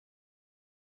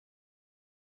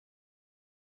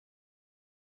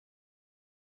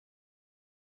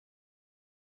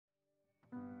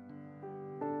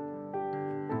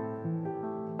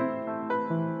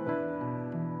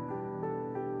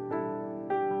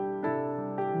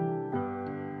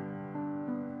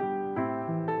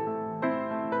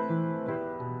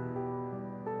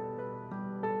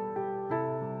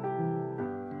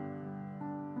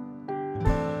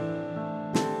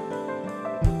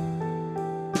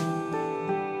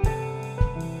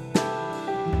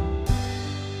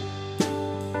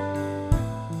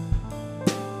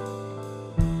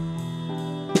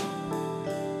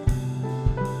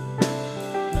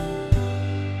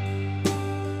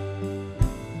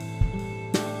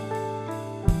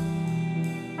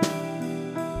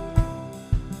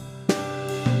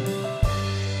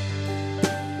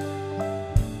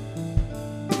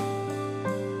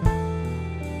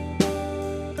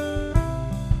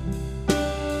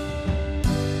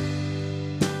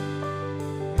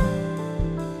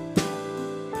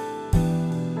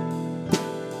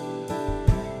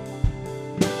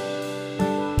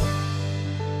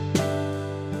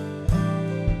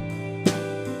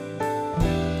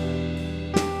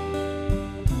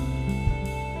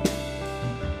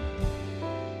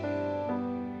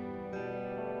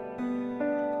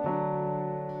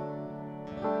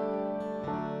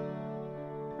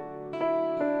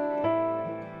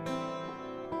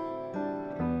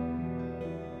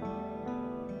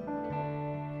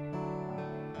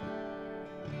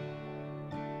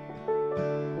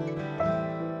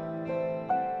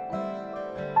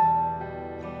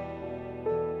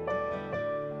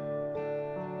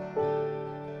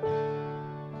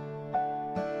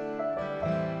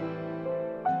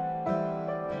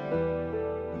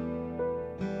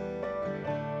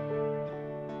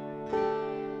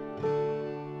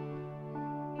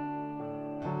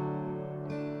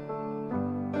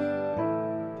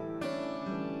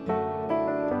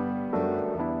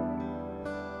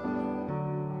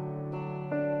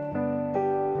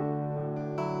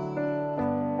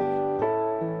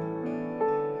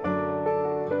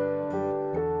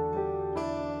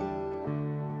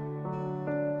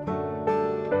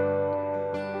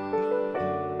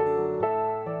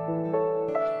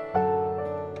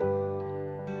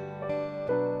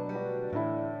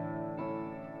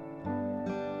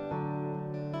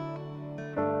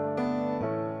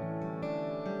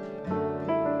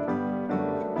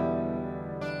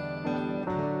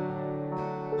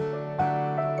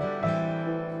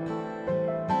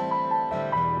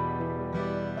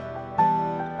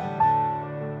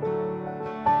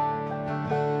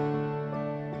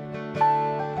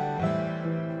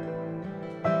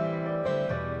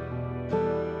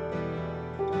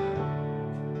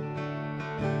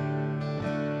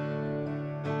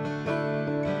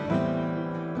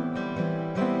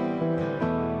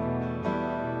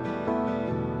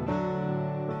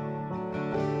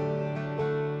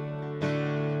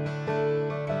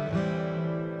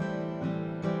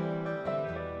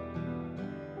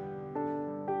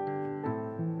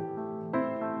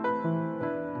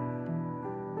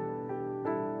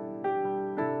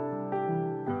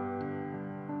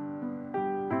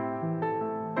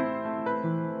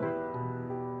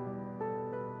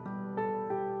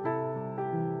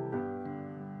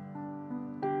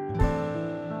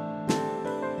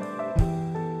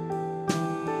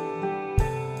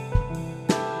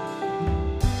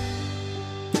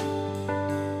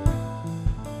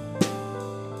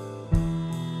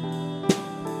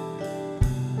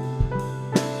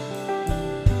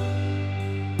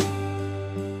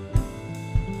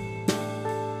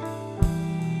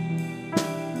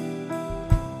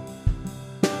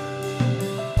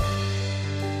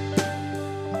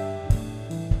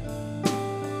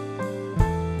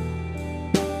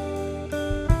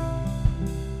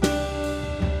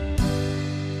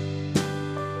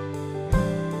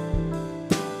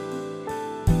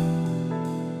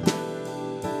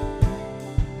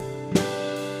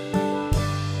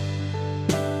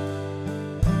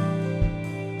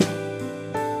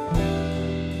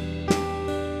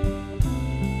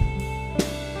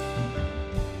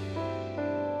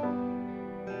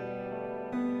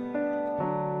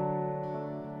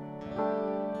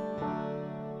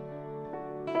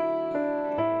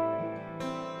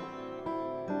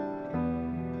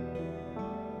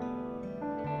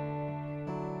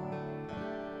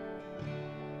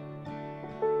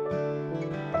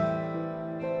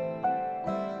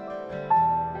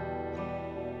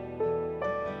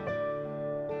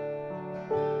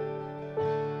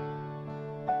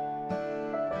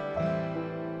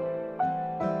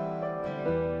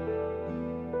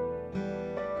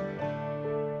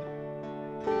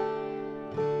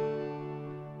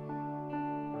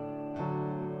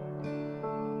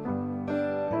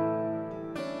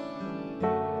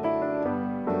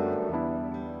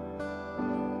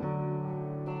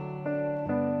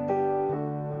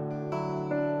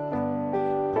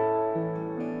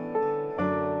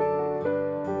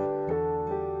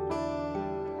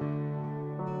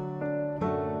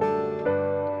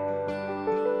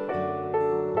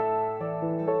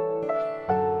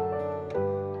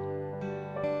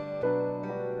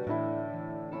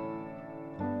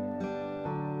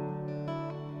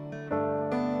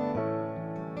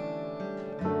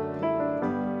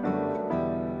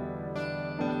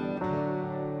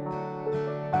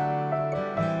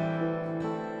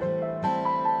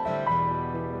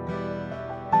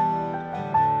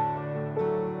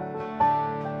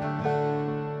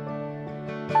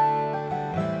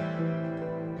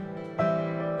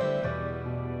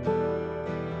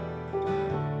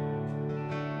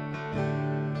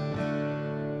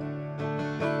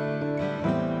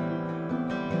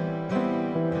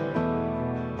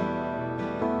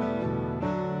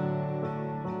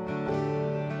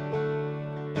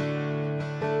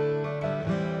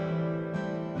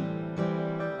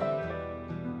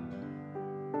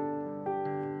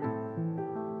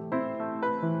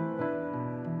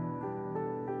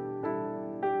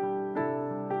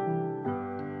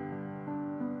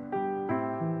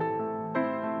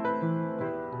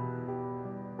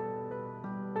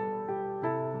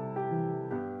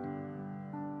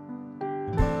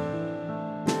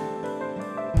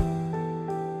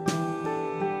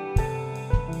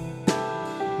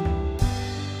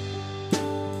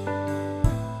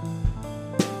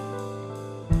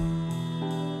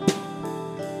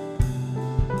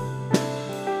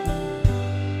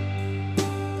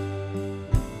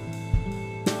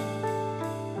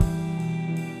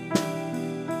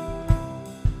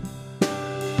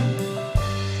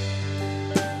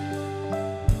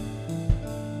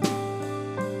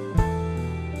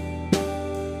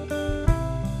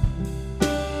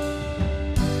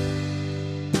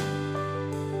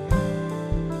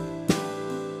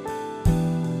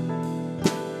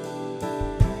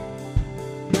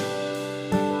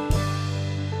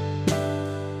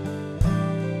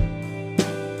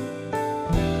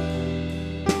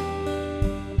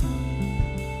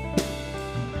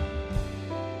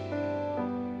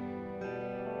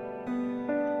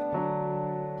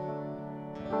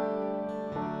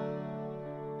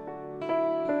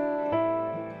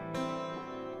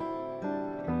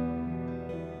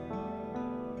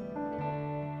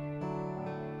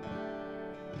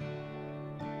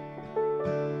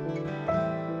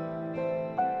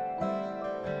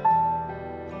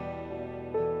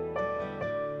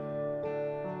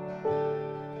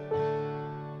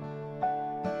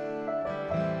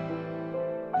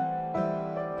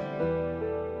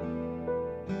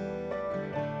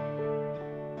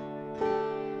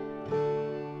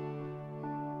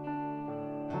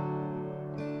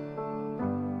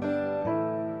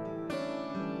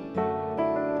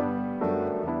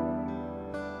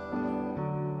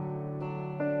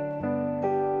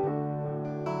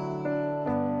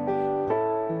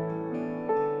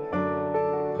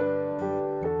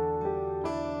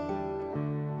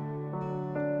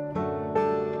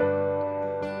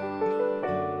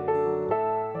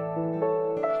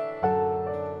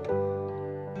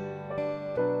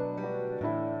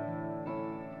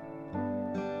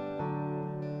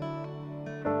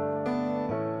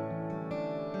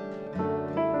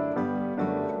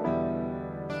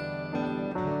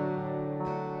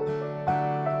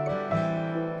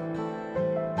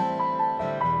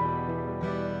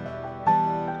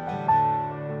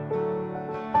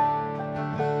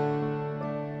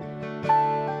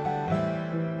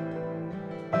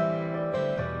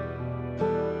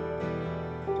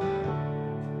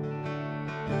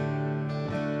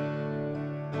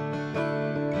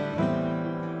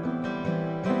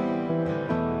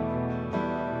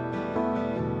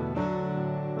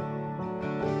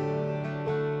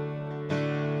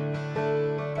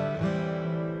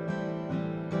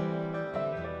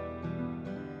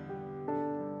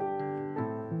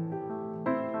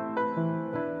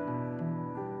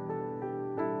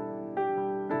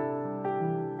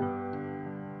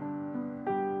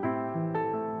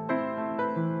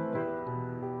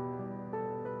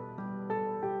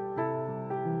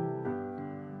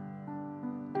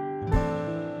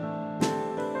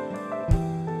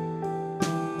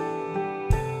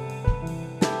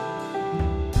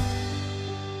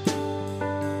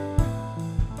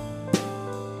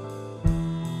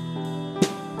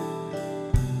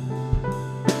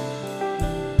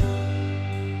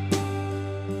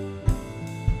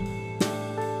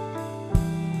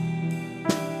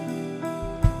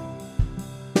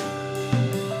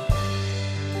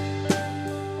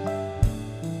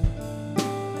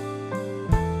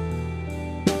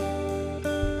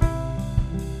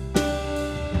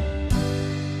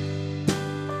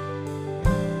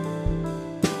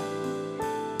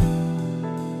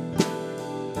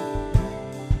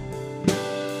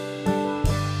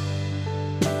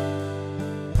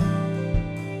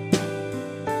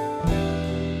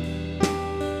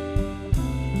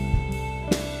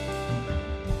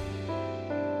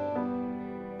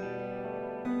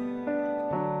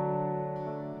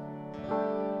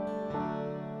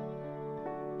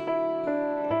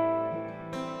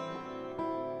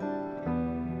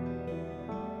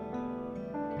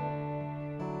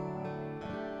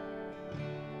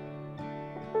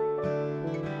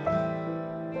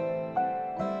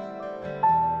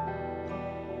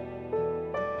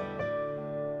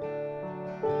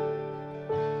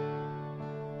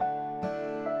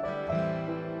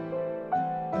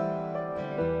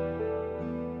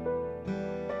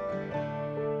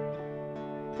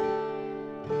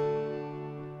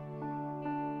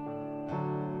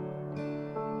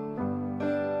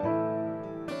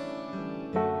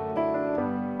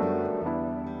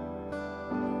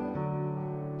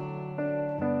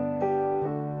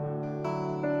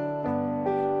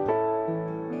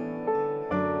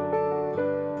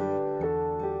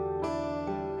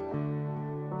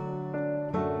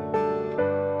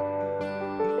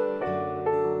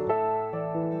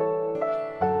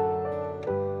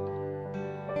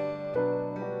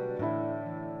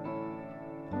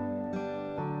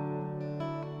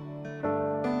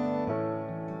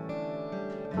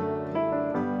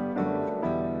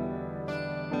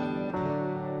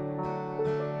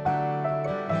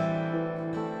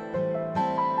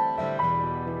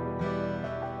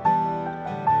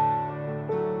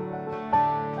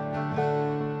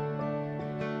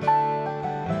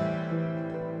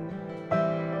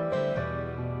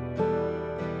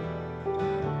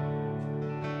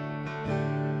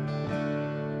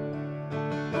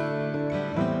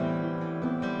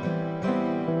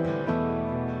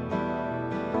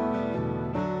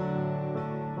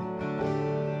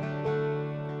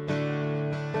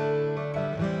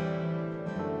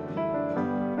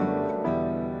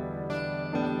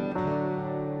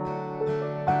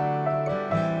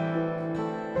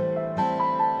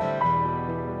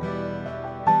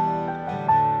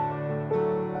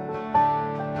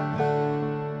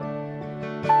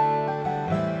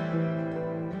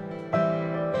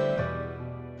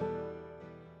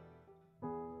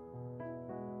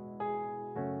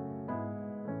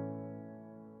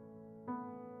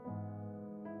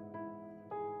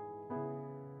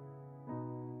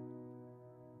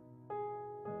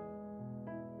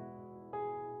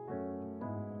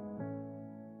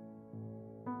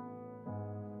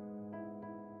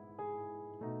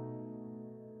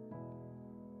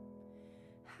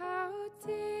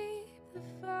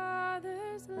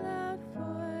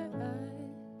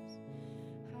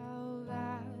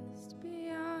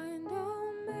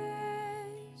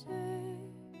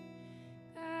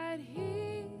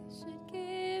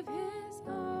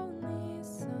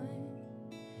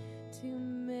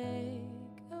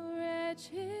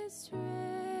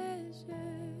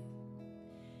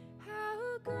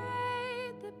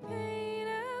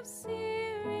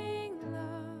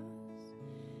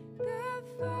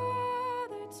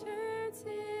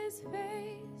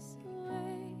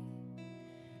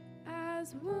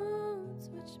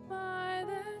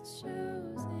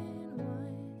chosen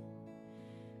one,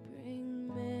 bring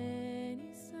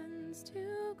many sons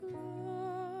to glory.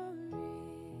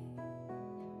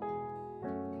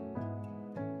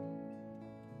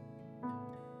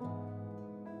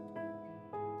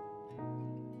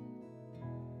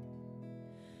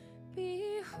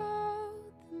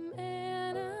 Behold the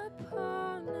man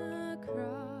upon a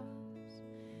cross,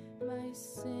 my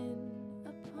sin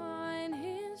upon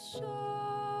his shoulders.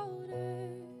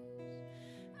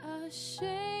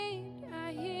 Ashamed,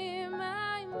 I hear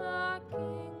my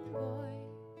mocking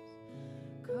voice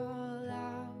call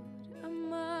out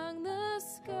among the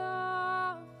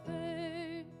scoffers.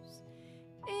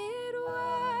 It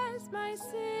was my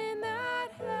sin that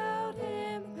held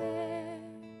him there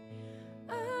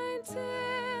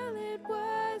until it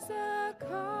was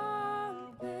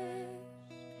accomplished.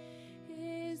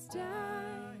 His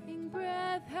dying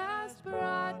breath has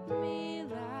brought me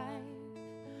life.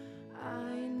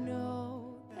 I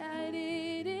know that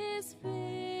it is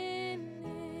finished.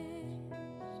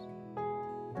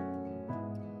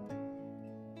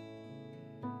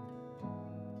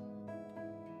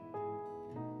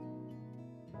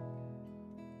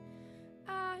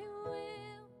 I will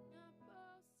not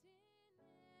boast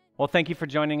in Well, thank you for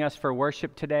joining us for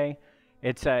worship today.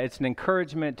 It's an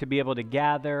encouragement to be able to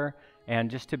gather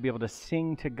and just to be able to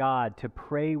sing to God, to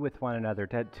pray with one another,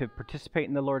 to participate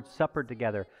in the Lord's Supper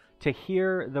together, to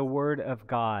hear the Word of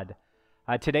God.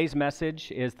 Today's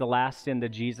message is the last in the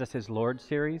Jesus is Lord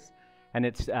series, and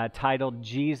it's titled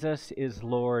Jesus is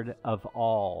Lord of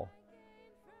All.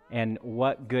 And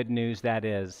what good news that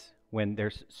is when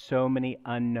there's so many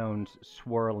unknowns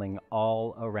swirling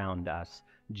all around us.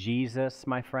 Jesus,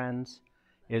 my friends,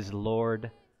 is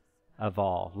Lord of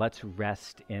all. Let's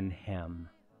rest in Him.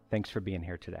 Thanks for being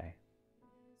here today.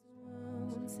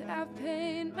 wounds have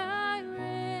paid my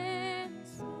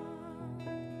ransom.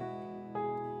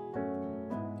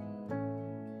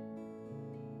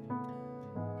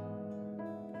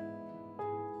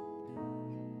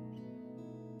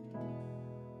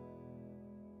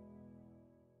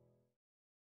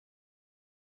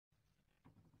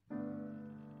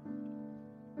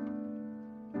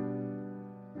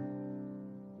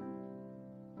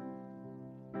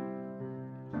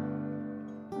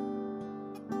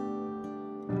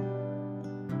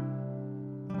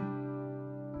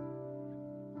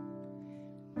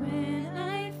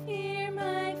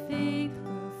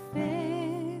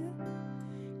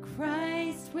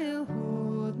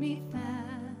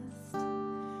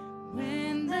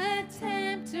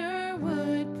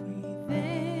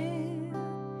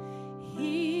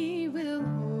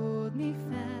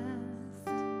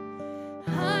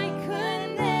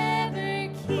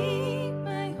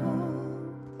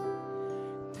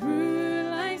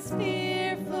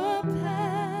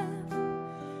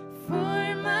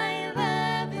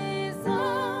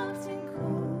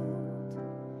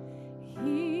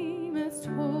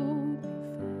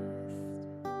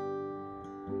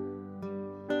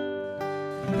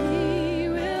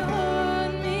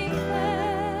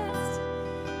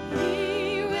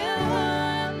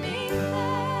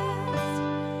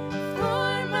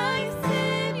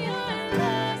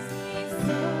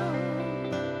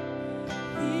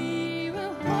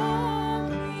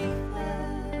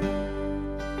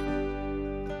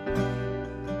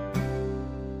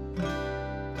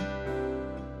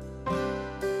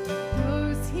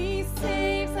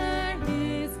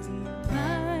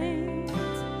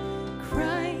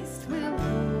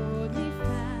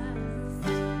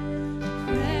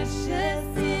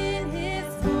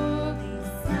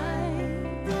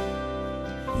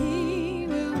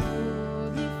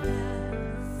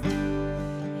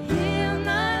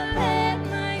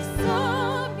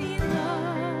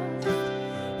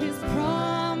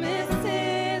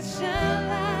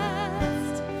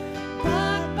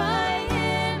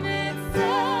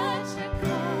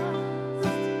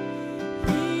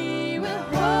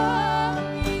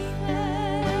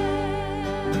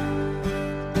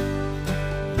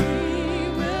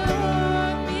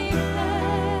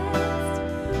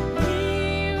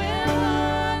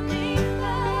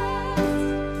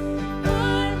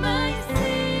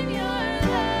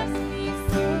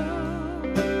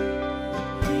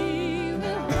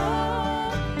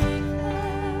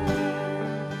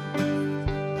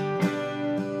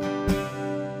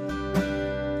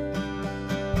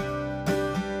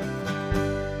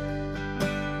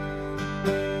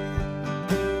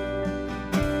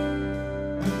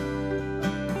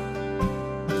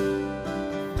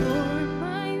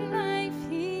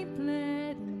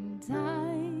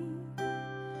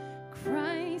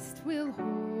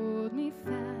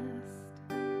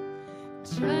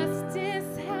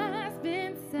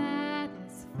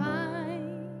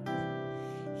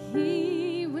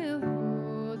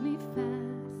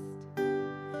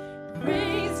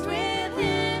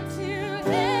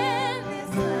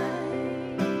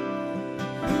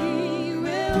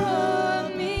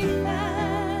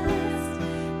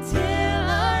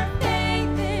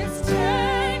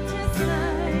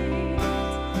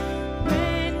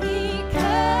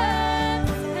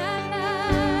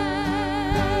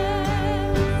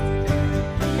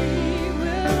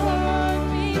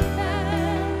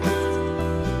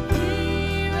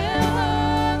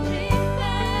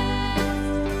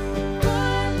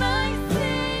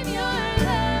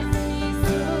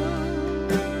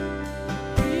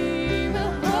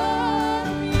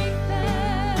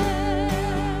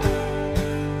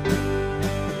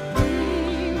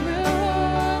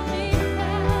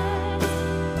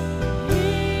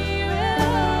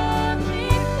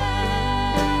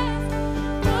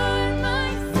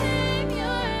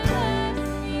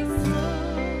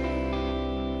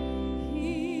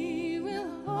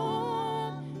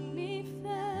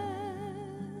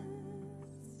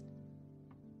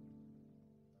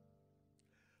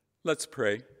 Let's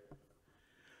pray.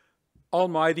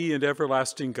 Almighty and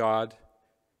everlasting God,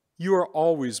 you are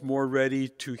always more ready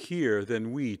to hear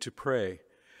than we to pray,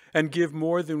 and give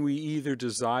more than we either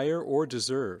desire or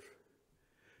deserve.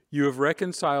 You have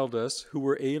reconciled us who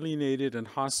were alienated and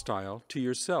hostile to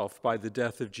yourself by the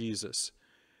death of Jesus.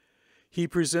 He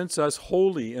presents us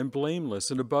holy and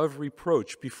blameless and above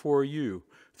reproach before you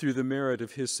through the merit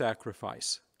of his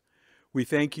sacrifice. We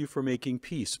thank you for making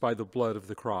peace by the blood of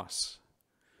the cross.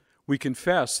 We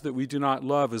confess that we do not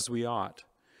love as we ought.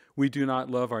 We do not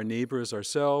love our neighbor as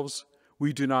ourselves.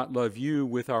 We do not love you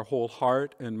with our whole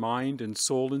heart and mind and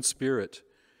soul and spirit.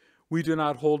 We do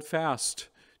not hold fast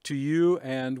to you,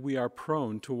 and we are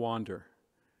prone to wander.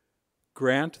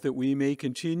 Grant that we may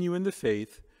continue in the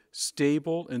faith,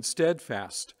 stable and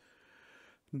steadfast,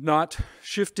 not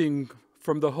shifting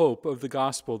from the hope of the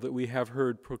gospel that we have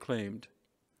heard proclaimed.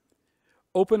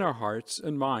 Open our hearts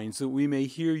and minds that we may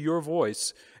hear your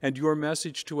voice and your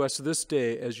message to us this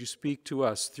day as you speak to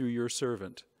us through your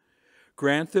servant.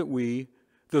 Grant that we,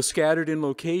 though scattered in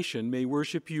location, may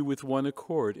worship you with one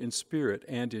accord in spirit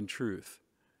and in truth.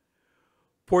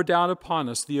 Pour down upon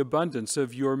us the abundance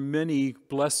of your many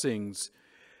blessings,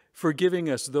 forgiving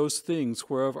us those things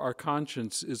whereof our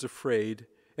conscience is afraid,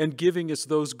 and giving us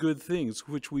those good things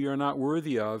which we are not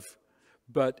worthy of,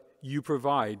 but you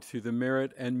provide through the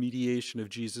merit and mediation of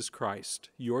Jesus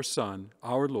Christ, your Son,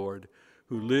 our Lord,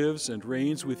 who lives and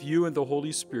reigns with you and the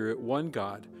Holy Spirit, one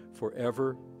God,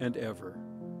 forever and ever.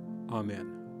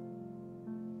 Amen.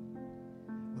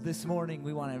 Well, this morning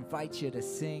we want to invite you to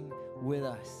sing with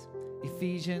us.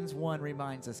 Ephesians 1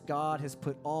 reminds us God has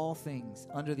put all things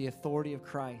under the authority of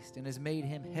Christ and has made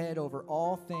him head over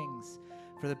all things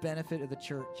for the benefit of the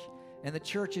church. And the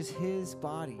church is his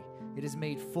body. It is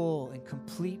made full and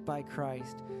complete by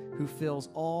Christ, who fills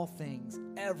all things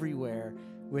everywhere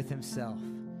with himself.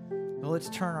 Well, let's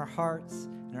turn our hearts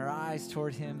and our eyes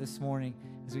toward him this morning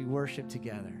as we worship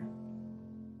together.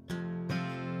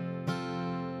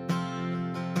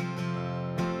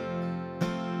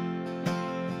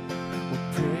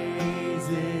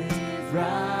 Praises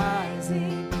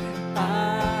rising,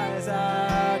 eyes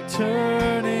are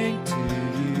turning to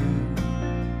you.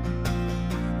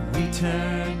 We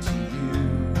turn to you.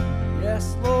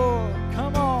 Yes, Lord,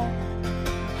 come on.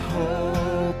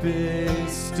 Hope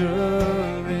is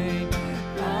stirring,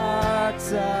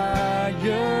 hearts are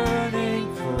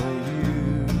yearning for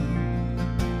you.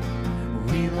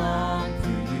 We long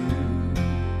for you.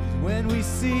 When we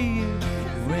see you,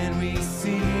 when we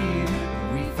see you,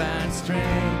 we find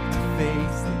strength to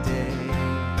face the day.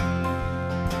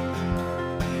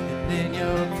 And in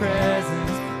your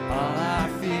presence, all our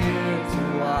fears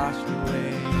are washed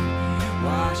away,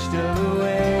 washed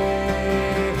away.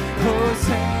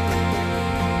 Hosanna,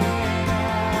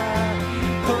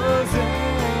 Hosanna.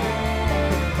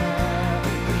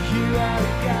 You are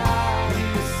the God who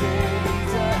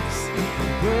saves us,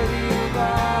 worthy of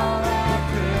all our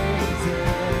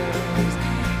praises.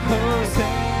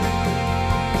 Hosanna.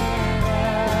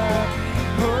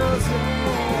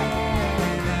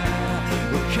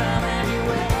 Come and you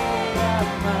reign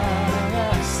among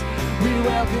us. We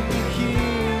welcome you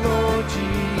here, Lord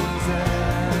Jesus.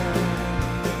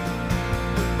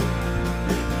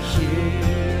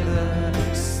 Hear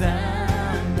the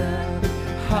sound of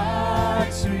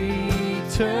hearts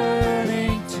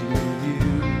returning to you.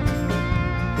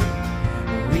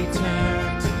 We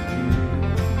turn to you.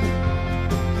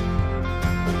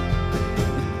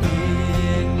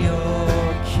 In your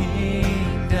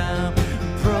kingdom,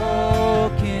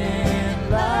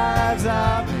 lives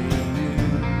are made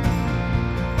new.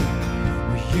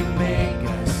 Will you make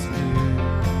us new?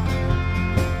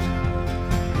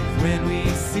 When we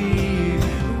see you,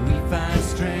 we find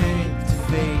strength to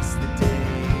face the day.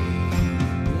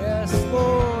 Yes,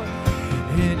 Lord,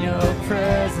 in your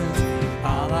presence,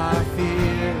 all our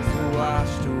fears are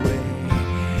washed away,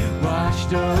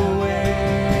 washed away.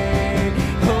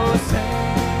 Hosanna,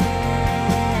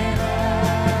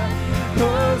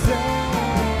 Hosanna.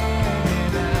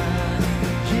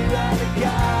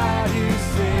 God who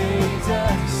saves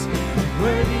us,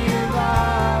 worthy of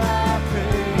all our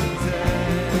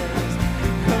praises.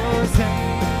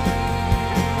 Hosanna,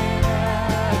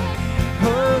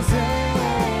 Hosanna.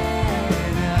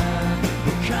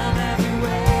 Come and you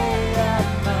reign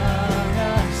among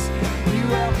us. We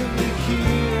welcome you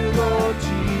here, Lord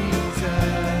Jesus.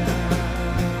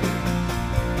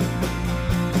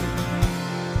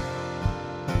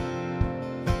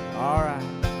 All right,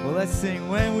 well, let's sing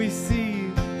When We See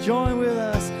You. Join with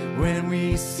us. When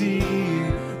we see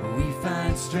you, we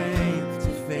find strength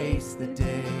to face the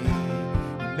day.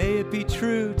 And may it be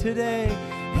true today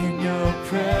in In your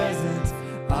presence,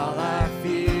 all our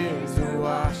fears are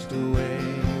washed away.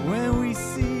 When we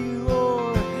see you,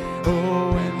 Lord,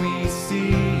 oh, when we see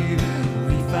you,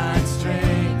 we find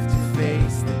strength to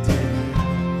face the day.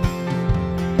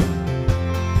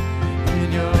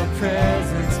 In your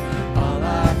presence, all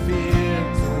our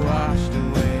fears are washed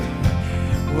away,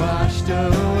 washed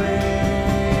away.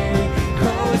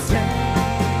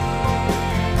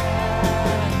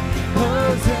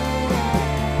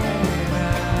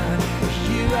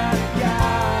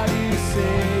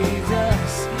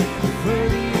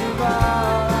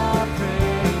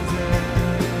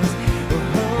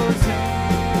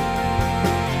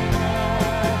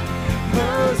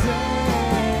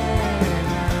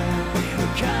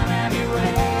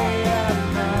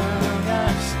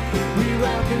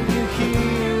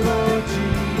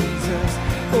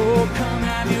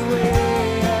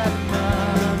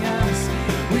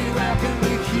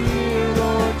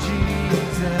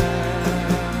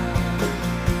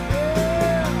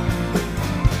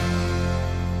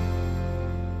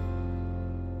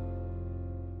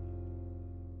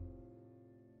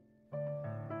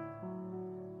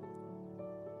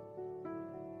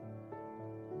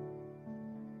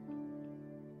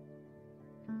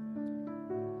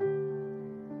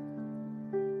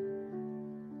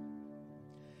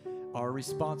 Our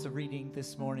responsive reading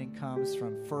this morning comes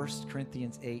from 1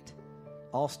 Corinthians 8.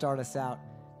 I'll start us out,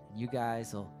 and you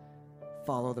guys will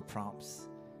follow the prompts.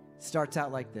 It starts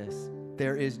out like this.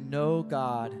 There is no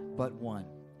God but one.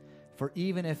 For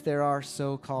even if there are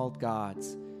so-called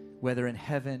gods, whether in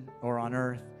heaven or on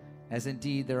earth, as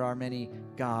indeed there are many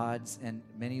gods and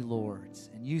many lords,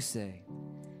 and you say,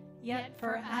 Yet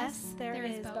for us there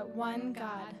is but one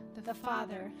God, the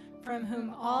Father, from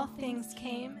whom all things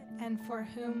came and for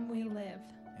whom we live.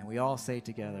 And we all say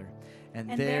together, and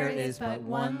there is but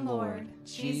one Lord,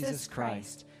 Jesus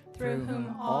Christ, through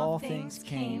whom all things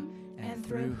came and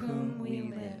through whom we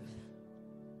live.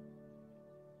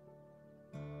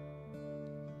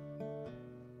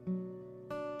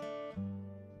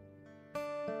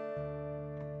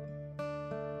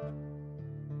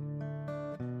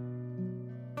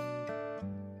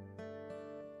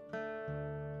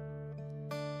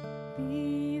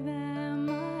 Be thou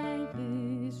my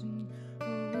vision, O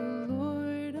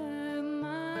Lord of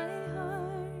my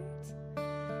heart.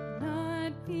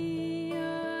 Not be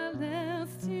all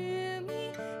else to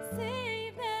me,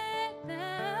 save that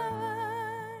thou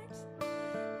art.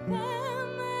 Thou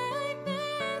my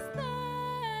best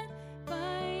thought,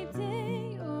 by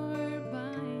day or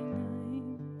by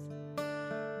night.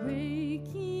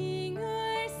 Waking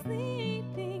or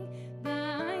sleeping,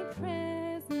 thy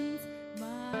presence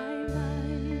my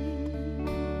life.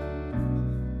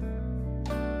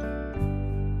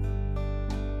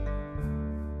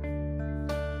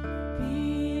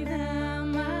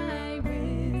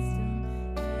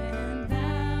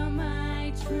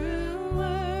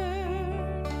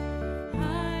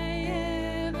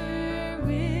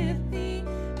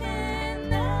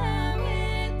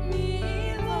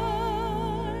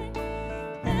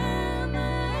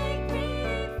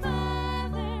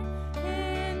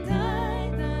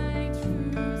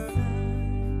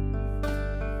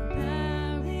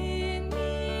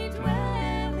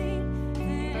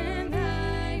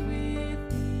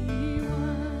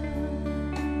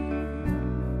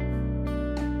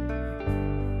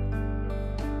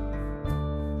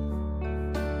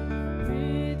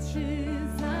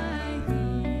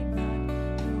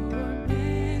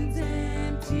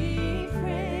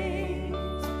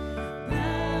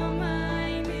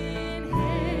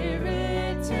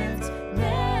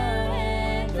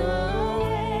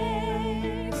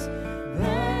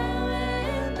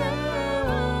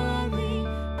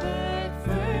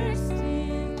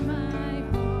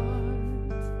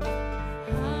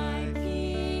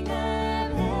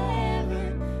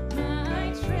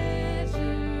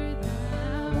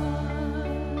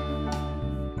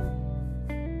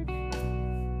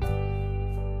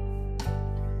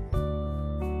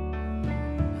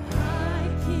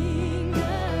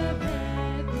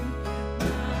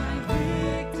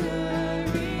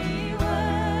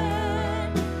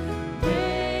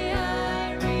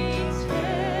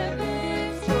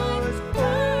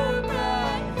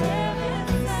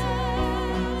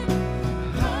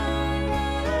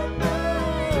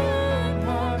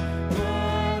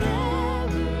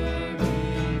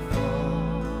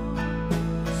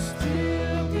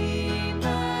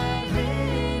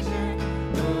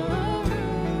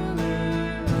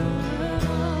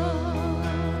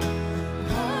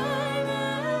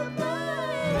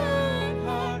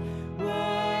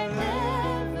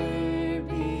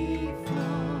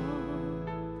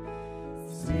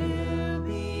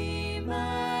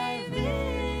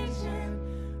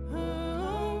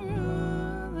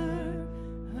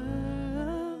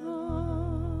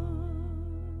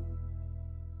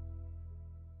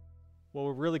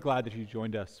 really glad that you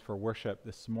joined us for worship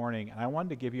this morning, and I wanted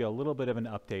to give you a little bit of an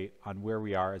update on where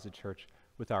we are as a church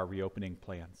with our reopening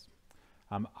plans.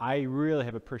 I really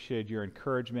have appreciated your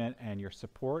encouragement and your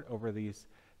support over these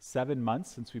 7 months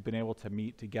since we've been able to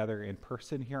meet together in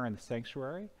person here in the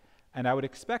sanctuary, and I would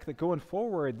expect that going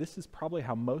forward, this is probably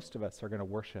how most of us are going to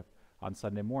worship on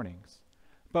Sunday mornings.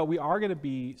 But we are going to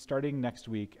be, starting next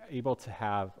week, able to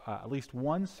have at least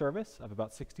one service of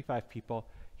about 65 people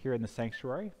here in the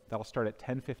sanctuary. That'll start at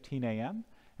 10:15 a.m.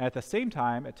 And at the same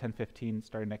time, at 10:15,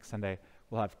 starting next Sunday,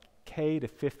 we'll have K to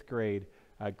 5th grade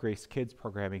Grace Kids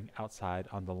programming outside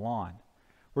on the lawn.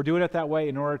 We're doing it that way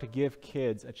in order to give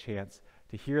kids a chance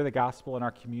to hear the gospel in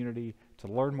our community, to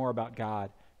learn more about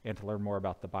God, and to learn more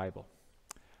about the Bible.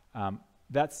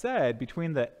 That said,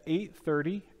 between the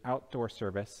 8:30 outdoor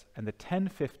service and the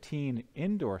 10:15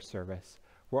 indoor service,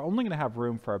 we're only going to have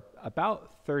room for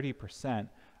about 30%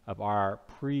 of our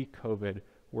pre-COVID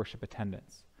worship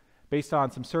attendance. Based on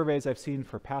some surveys I've seen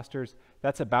for pastors,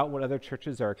 that's about what other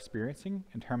churches are experiencing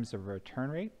in terms of a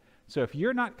return rate. So if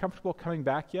you're not comfortable coming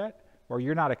back yet, or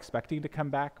you're not expecting to come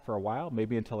back for a while,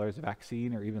 maybe until there's a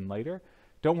vaccine or even later,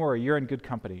 don't worry, you're in good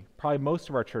company. Probably most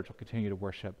of our church will continue to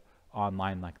worship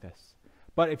online like this.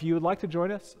 But if you would like to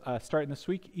join us starting this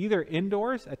week, either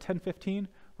indoors at 10:15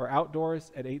 or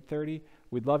outdoors at 8:30,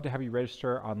 we'd love to have you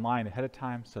register online ahead of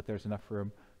time so that there's enough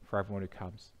room for everyone who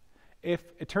comes.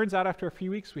 If it turns out after a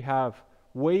few weeks we have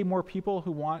way more people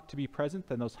who want to be present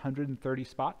than those 130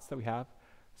 spots that we have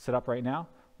set up right now,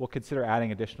 we'll consider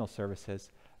adding additional services.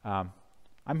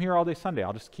 I'm here all day Sunday.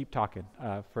 I'll just keep talking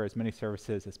for as many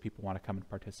services as people want to come and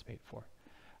participate for.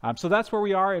 So that's where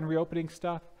we are in reopening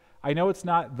stuff. I know it's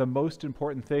not the most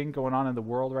important thing going on in the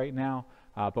world right now,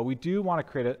 but we do want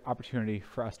to create an opportunity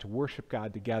for us to worship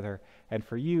God together and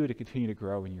for you to continue to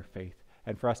grow in your faith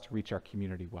and for us to reach our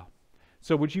community well.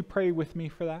 So would you pray with me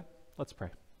for that? Let's pray.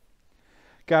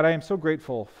 God, I am so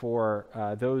grateful for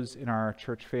those in our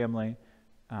church family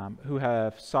who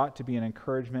have sought to be an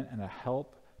encouragement and a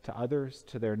help to others,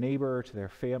 to their neighbor, to their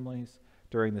families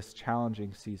during this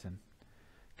challenging season.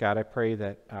 God, I pray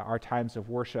that our times of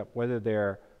worship, whether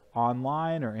they're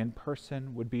online or in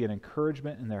person, would be an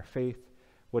encouragement in their faith,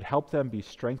 would help them be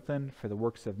strengthened for the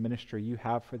works of ministry you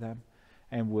have for them,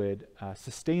 and would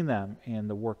sustain them in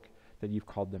the work that you've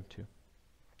called them to.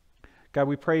 God,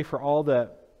 we pray for all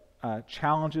the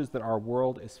challenges that our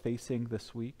world is facing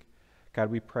this week. God,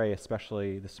 we pray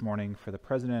especially this morning for the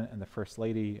President and the First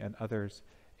Lady and others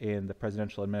in the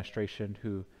presidential administration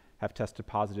who have tested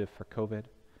positive for COVID.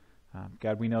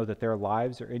 God, we know that their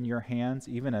lives are in your hands,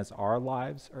 even as our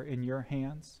lives are in your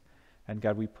hands. And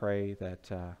God, we pray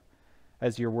that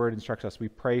as your word instructs us, we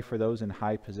pray for those in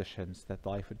high positions that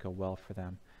life would go well for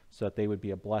them so that they would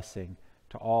be a blessing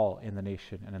to all in the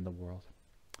nation and in the world.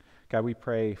 God, we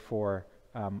pray for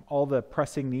all the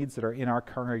pressing needs that are in our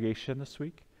congregation this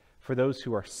week, for those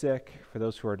who are sick, for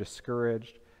those who are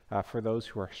discouraged, for those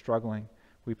who are struggling.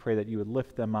 We pray that you would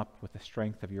lift them up with the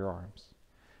strength of your arms.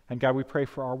 And God, we pray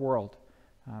for our world.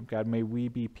 God, may we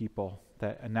be people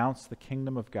that announce the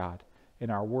kingdom of God in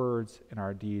our words, in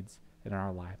our deeds, and in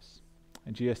our lives.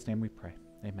 In Jesus' name we pray.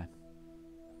 Amen.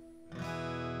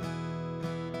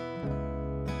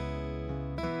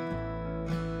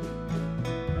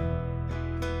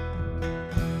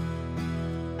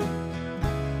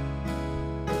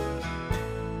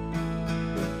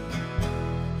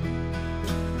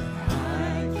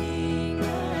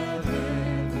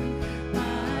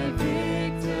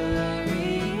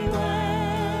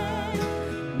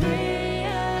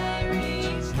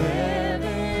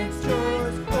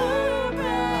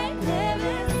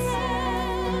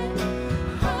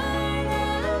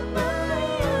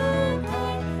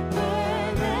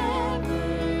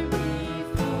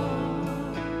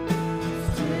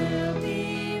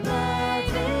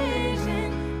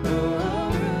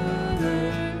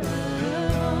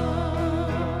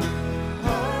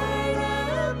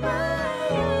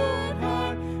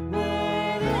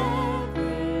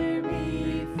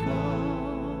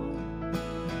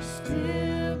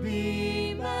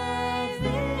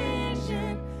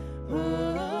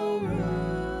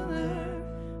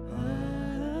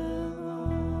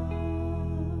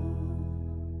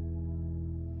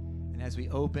 As we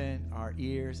open our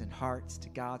ears and hearts to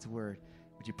God's word,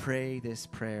 would you pray this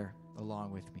prayer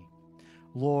along with me?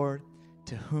 Lord,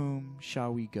 to whom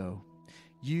shall we go?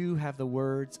 You have the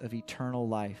words of eternal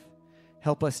life.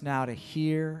 Help us now to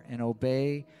hear and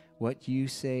obey what you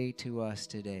say to us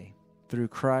today. Through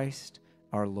Christ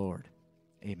our Lord.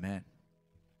 Amen.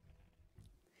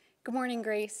 Good morning,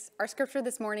 Grace. Our scripture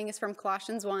this morning is from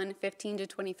Colossians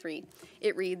 1:15-23.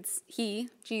 It reads, He,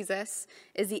 Jesus,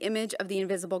 is the image of the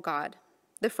invisible God,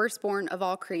 the firstborn of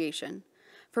all creation.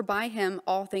 For by him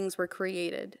all things were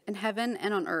created, in heaven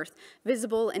and on earth,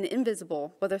 visible and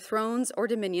invisible, whether thrones or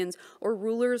dominions or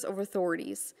rulers or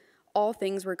authorities. All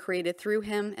things were created through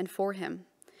him and for him.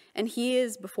 And he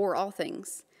is before all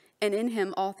things, and in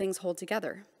him all things hold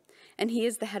together. And he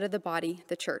is the head of the body,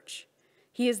 the church.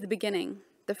 He is the beginning,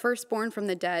 the firstborn from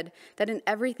the dead, that in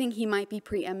everything he might be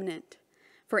preeminent.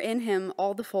 For in him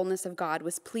all the fullness of God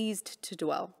was pleased to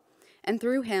dwell, and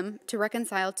through him to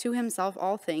reconcile to himself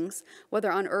all things,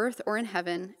 whether on earth or in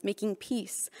heaven, making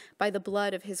peace by the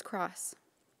blood of his cross.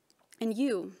 And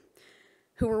you,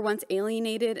 who were once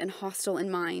alienated and hostile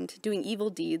in mind, doing evil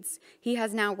deeds, he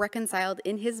has now reconciled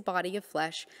in his body of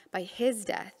flesh by his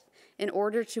death, in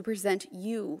order to present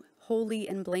you holy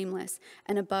and blameless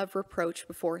and above reproach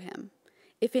before him.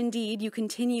 If indeed you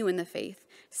continue in the faith,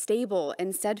 stable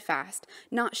and steadfast,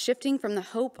 not shifting from the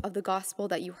hope of the gospel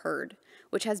that you heard,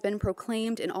 which has been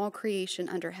proclaimed in all creation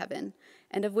under heaven,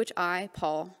 and of which I,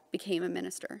 Paul, became a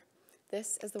minister.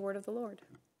 This is the word of the Lord.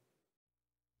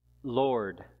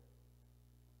 Lord,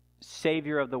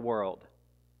 Savior of the world,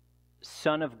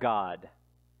 Son of God,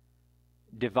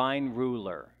 divine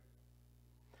ruler.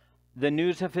 The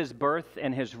news of his birth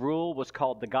and his rule was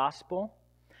called the gospel.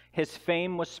 His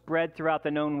fame was spread throughout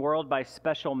the known world by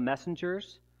special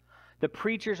messengers. The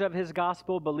preachers of his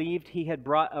gospel believed he had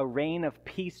brought a reign of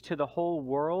peace to the whole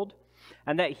world,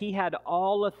 and that he had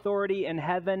all authority in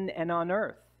heaven and on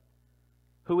earth.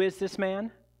 Who is this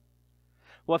man?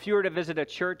 Well, if you were to visit a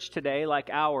church today like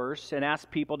ours and ask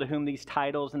people to whom these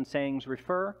titles and sayings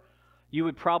refer, you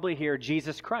would probably hear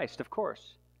Jesus Christ, of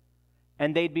course.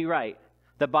 And they'd be right.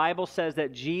 The Bible says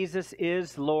that Jesus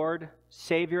is Lord,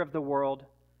 Savior of the world,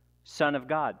 Son of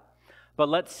God. But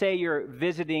let's say you're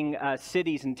visiting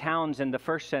cities and towns in the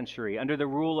first century under the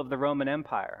rule of the Roman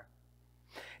Empire.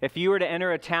 If you were to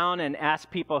enter a town and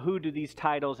ask people who do these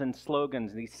titles and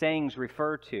slogans, these sayings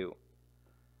refer to,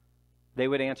 they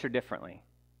would answer differently.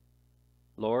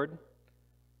 Lord,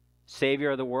 Savior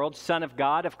of the world, Son of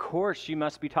God, of course you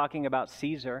must be talking about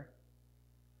Caesar.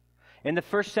 In the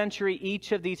first century,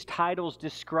 each of these titles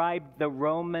described the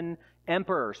Roman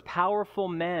emperors, powerful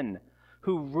men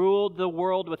who ruled the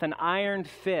world with an iron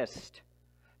fist,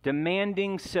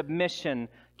 demanding submission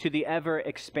to the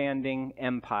ever-expanding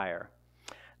empire.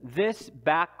 This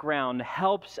background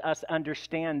helps us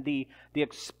understand the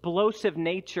explosive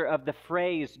nature of the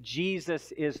phrase,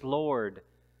 Jesus is Lord,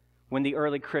 when the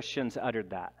early Christians uttered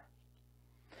that.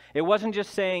 It wasn't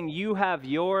just saying, you have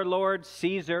your Lord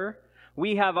Caesar,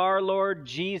 we have our Lord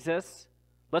Jesus,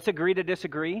 let's agree to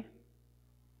disagree.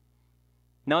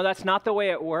 No, that's not the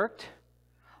way it worked.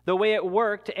 The way it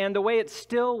worked, and the way it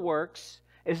still works,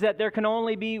 is that there can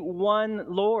only be one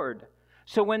Lord.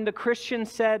 So when the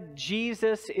Christians said,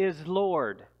 Jesus is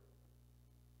Lord,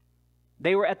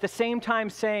 they were at the same time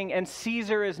saying, and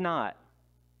Caesar is not.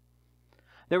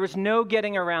 There was no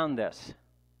getting around this.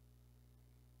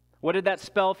 What did that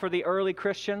spell for the early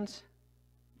Christians?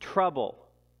 Trouble.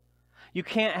 You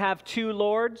can't have two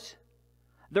lords.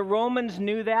 The Romans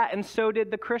knew that, and so did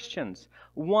the Christians.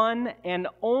 One and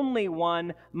only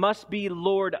one must be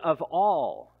Lord of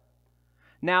all.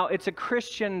 Now, it's a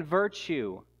Christian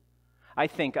virtue, I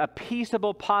think, a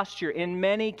peaceable posture in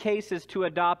many cases to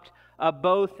adopt a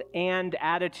both-and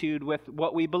attitude with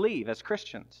what we believe as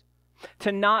Christians.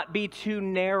 To not be too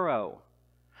narrow.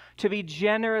 To be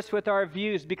generous with our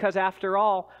views, because after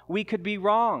all, we could be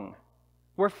wrong.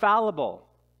 We're fallible.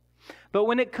 But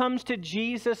when it comes to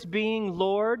Jesus being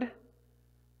Lord,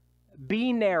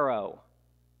 be narrow.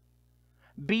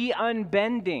 Be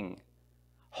unbending.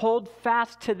 Hold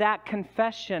fast to that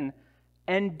confession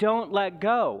and don't let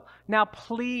go. Now,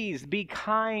 please be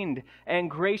kind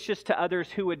and gracious to others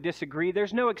who would disagree.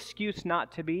 There's no excuse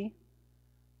not to be.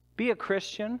 Be a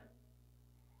Christian.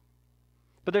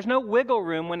 But there's no wiggle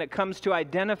room when it comes to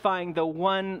identifying the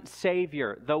one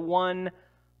Savior, the one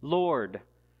Lord.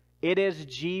 It is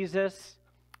Jesus,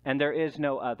 and there is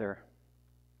no other.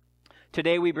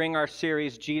 Today we bring our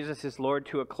series, Jesus is Lord,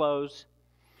 to a close.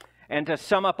 And to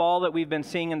sum up all that we've been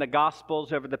seeing in the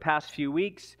Gospels over the past few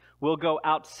weeks, we'll go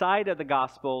outside of the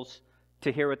Gospels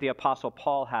to hear what the Apostle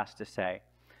Paul has to say.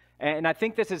 And I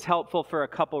think this is helpful for a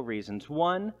couple reasons.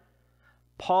 One,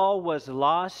 Paul was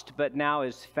lost but now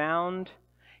is found.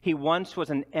 He once was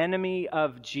an enemy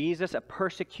of Jesus, a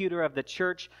persecutor of the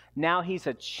church. Now he's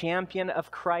a champion of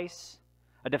Christ,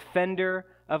 a defender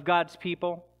of God's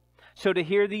people. So to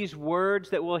hear these words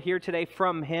that we'll hear today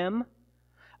from him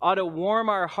ought to warm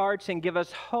our hearts and give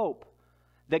us hope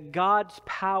that God's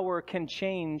power can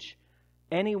change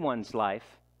anyone's life.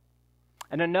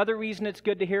 And another reason it's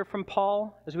good to hear from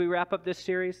Paul as we wrap up this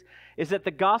series is that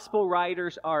the gospel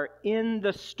writers are in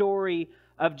the story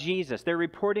of Jesus. They're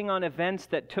reporting on events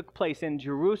that took place in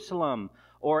Jerusalem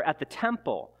or at the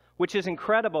temple, which is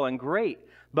incredible and great.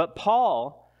 But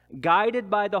Paul, guided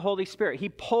by the Holy Spirit, he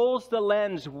pulls the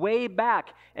lens way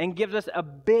back and gives us a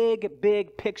big,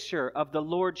 big picture of the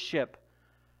lordship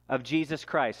of Jesus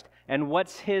Christ. And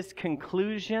what's his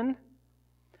conclusion?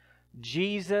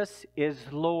 Jesus is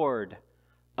Lord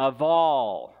of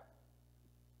all.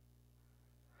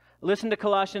 Listen to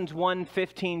Colossians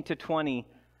 1:15-20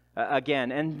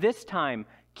 again. And this time,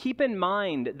 keep in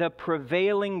mind the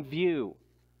prevailing view,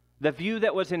 the view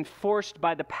that was enforced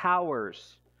by the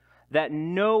powers, that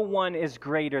no one is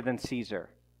greater than Caesar.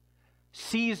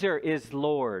 Caesar is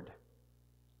Lord.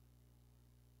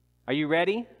 Are you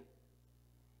ready?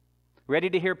 Ready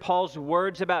to hear Paul's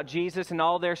words about Jesus and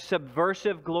all their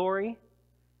subversive glory?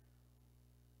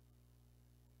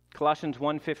 Colossians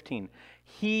 1:15.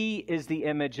 He is the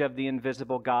image of the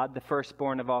invisible God, the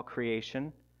firstborn of all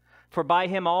creation. For by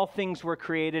him all things were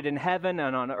created in heaven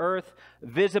and on earth,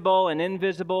 visible and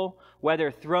invisible,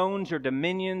 whether thrones or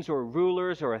dominions or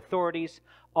rulers or authorities.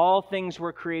 All things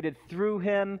were created through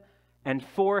him and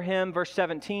for him. Verse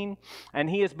 17. And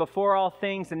he is before all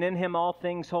things, and in him all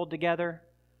things hold together.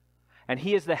 And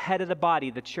he is the head of the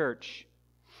body, the church.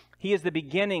 He is the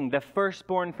beginning, the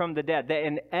firstborn from the dead, that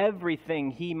in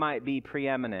everything he might be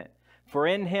preeminent. For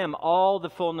in him all the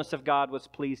fullness of God was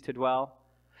pleased to dwell,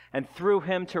 and through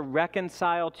him to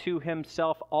reconcile to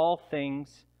himself all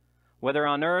things, whether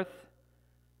on earth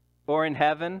or in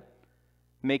heaven,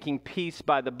 making peace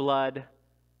by the blood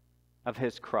of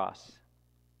his cross.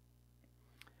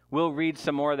 We'll read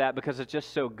some more of that because it's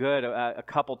just so good. A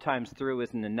couple times through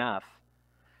isn't enough.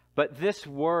 But this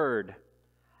word,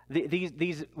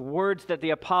 these words that the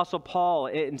Apostle Paul,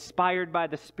 inspired by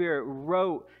the Spirit,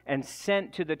 wrote and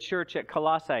sent to the church at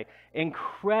Colossae,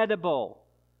 incredible.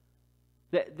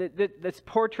 This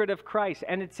portrait of Christ.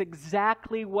 And it's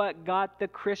exactly what got the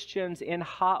Christians in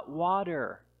hot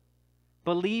water,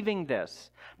 believing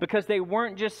this. Because they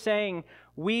weren't just saying,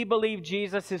 we believe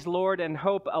Jesus is Lord and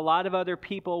hope a lot of other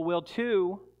people will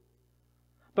too.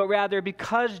 But rather,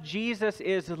 because Jesus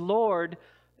is Lord,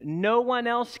 no one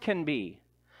else can be.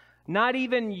 Not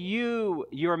even you,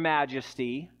 your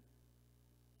majesty,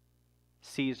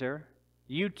 Caesar.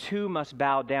 You too must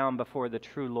bow down before the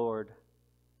true Lord.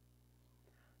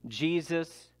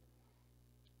 Jesus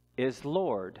is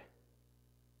Lord.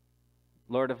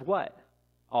 Lord of what?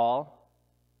 All?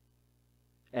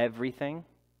 Everything?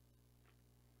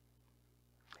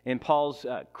 In Paul's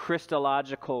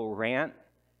Christological rant,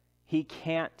 he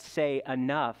can't say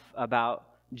enough about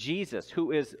Jesus,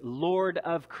 who is Lord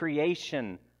of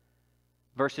creation,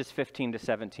 verses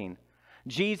 15-17.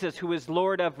 Jesus, who is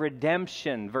Lord of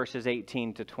redemption, verses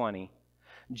 18-20.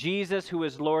 Jesus, who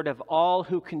is Lord of all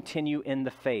who continue in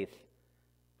the faith,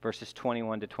 verses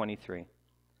 21-23.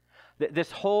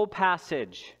 This whole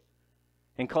passage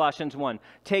in Colossians 1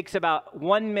 takes about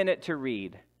 1 minute to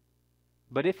read.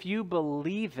 But if you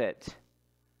believe it,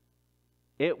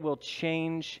 it will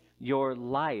change your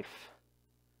life.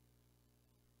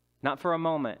 Not for a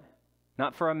moment,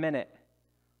 not for a minute,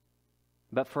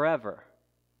 but forever.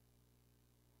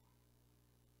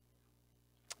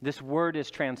 This word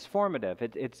is transformative.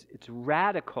 It's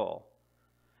radical.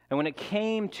 And when it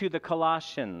came to the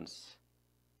Colossians,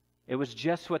 it was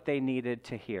just what they needed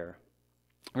to hear.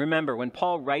 Remember, when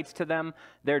Paul writes to them,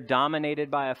 they're dominated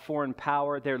by a foreign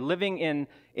power. They're living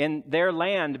in their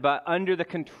land, but under the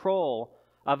control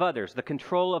of others, the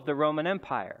control of the Roman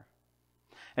Empire.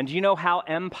 And do you know how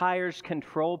empires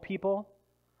control people?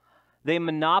 They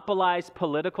monopolize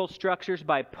political structures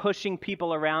by pushing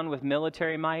people around with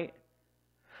military might,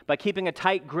 by keeping a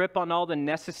tight grip on all the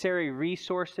necessary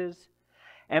resources,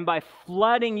 and by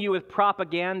flooding you with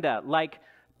propaganda, like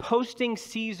posting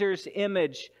Caesar's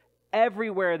image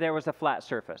everywhere there was a flat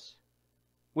surface,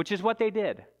 which is what they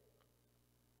did.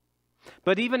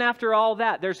 But even after all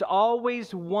that, there's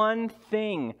always one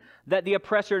thing that the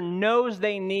oppressor knows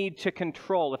they need to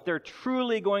control if they're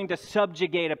truly going to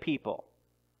subjugate a people.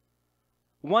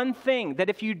 One thing that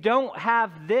if you don't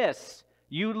have this,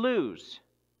 you lose.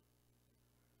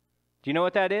 Do you know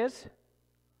what that is?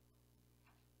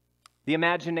 The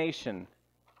imagination,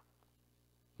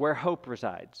 where hope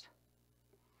resides.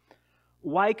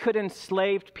 Why could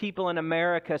enslaved people in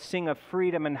America sing of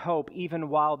freedom and hope even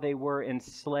while they were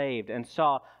enslaved and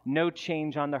saw no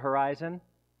change on the horizon?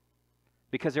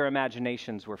 Because their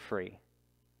imaginations were free.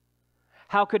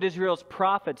 How could Israel's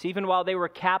prophets, even while they were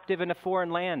captive in a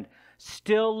foreign land,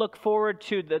 still look forward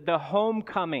to the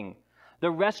homecoming,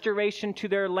 the restoration to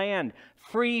their land,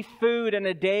 free food in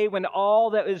a day when all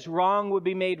that is wrong would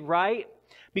be made right.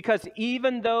 Because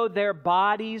even though their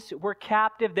bodies were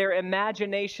captive, their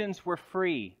imaginations were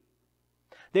free.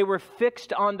 They were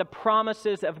fixed on the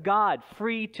promises of God,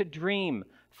 free to dream,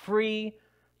 free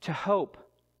to hope.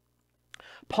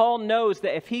 Paul knows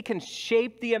that if he can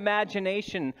shape the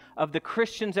imagination of the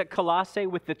Christians at Colossae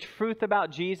with the truth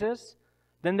about Jesus,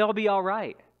 then they'll be all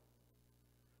right.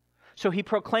 So he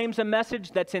proclaims a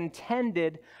message that's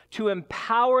intended to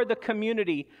empower the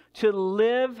community to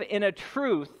live in a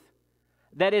truth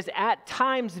that is at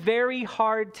times very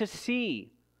hard to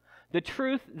see. The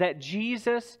truth that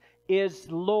Jesus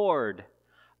is Lord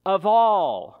of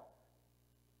all.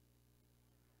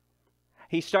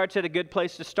 He starts at a good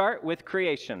place to start with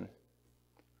creation.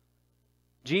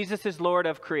 Jesus is Lord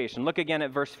of creation. Look again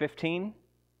at verse 15.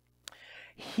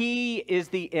 He is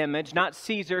the image, not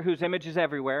Caesar, whose image is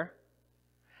everywhere,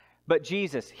 but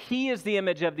Jesus. He is the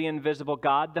image of the invisible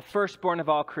God, the firstborn of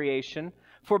all creation.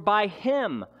 For by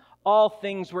him all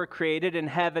things were created in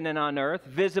heaven and on earth,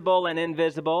 visible and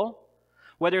invisible,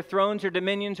 whether thrones or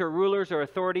dominions or rulers or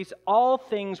authorities, all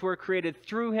things were created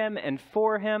through him and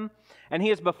for him, and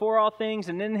he is before all things,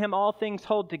 and in him all things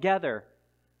hold together.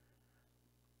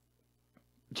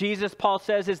 Jesus, Paul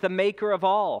says, is the maker of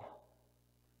all.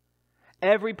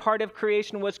 Every part of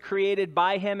creation was created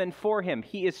by him and for him.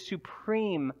 He is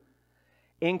supreme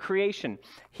in creation.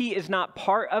 He is not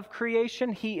part of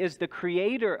creation. He is the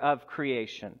creator of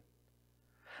creation.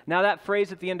 Now that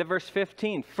phrase at the end of verse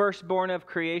 15, firstborn of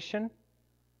creation,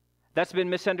 that's been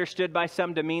misunderstood by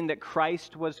some to mean that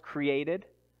Christ was created.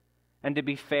 And to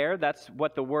be fair, that's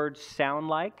what the words sound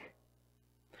like.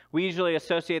 We usually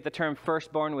associate the term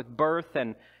firstborn with birth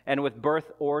and with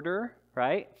birth order,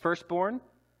 right? Firstborn.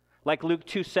 Like Luke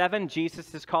 2:7,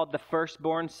 Jesus is called the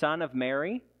firstborn son of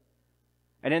Mary.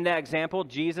 And in that example,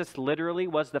 Jesus literally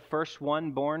was the first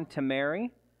one born to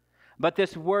Mary. But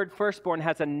this word firstborn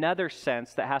has another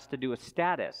sense that has to do with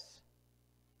status.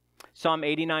 Psalm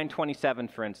 89:27,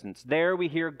 for instance. There we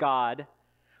hear God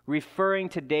referring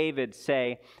to David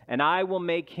say, "And I will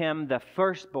make him the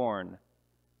firstborn,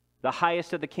 the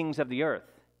highest of the kings of the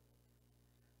earth."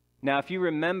 Now, if you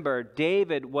remember,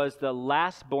 David was the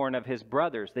lastborn of his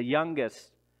brothers, the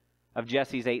youngest of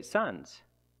Jesse's 8 sons.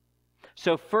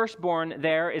 So firstborn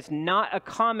there is not a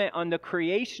comment on the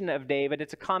creation of David,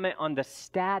 it's a comment on the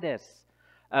status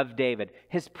of David,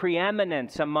 his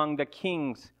preeminence among the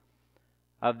kings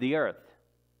of the earth.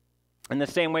 In the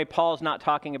same way, Paul's not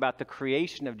talking about the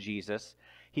creation of Jesus,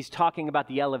 he's talking about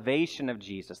the elevation of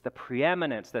Jesus, the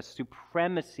preeminence, the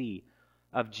supremacy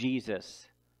of Jesus,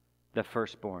 the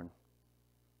firstborn.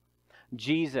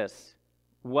 Jesus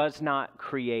was not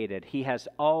created. He has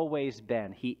always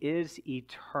been. He is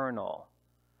eternal.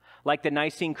 Like the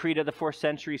Nicene Creed of the 4th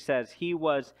century says, he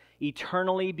was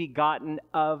eternally begotten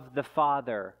of the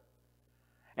Father.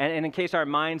 And in case our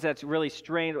minds, that's really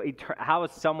strange. How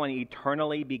is someone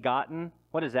eternally begotten?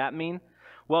 What does that mean?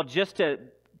 Well, just to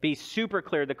be super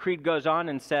clear, the Creed goes on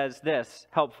and says this,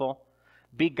 helpful,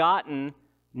 begotten,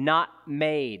 not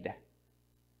made.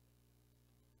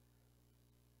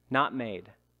 Not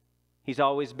made. He's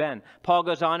always been. Paul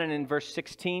goes on and in verse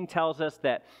 16 tells us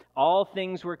that all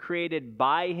things were created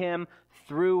by him,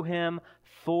 through him,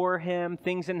 for him,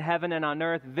 things in heaven and on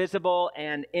earth, visible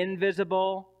and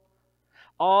invisible.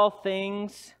 All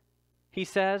things, he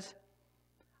says.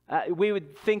 We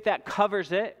would think that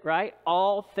covers it, right?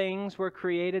 All things were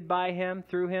created by him,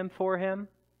 through him, for him.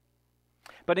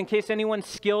 But in case anyone's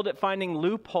skilled at finding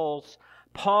loopholes,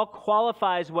 Paul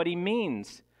qualifies what he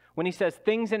means when he says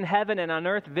things in heaven and on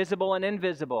earth, visible and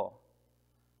invisible.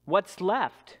 What's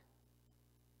left?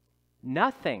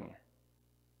 Nothing.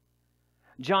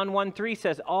 John 1:3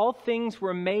 says, all things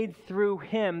were made through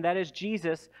him, that is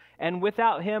Jesus, and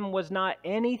without him was not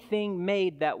anything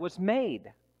made that was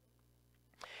made.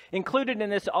 Included in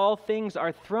this all things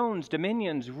are thrones,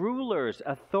 dominions, rulers,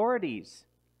 authorities.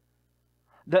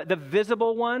 The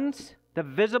visible ones, the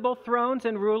visible thrones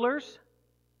and rulers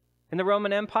in the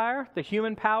Roman Empire, the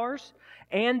human powers,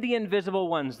 and the invisible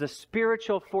ones, the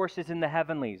spiritual forces in the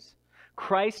heavenlies.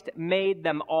 Christ made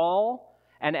them all,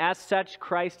 and as such,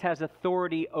 Christ has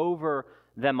authority over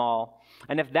them all.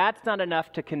 And if that's not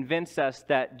enough to convince us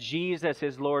that Jesus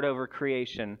is Lord over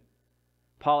creation,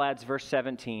 Paul adds verse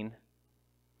 17,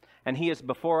 and he is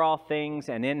before all things,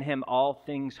 and in him all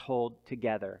things hold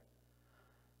together.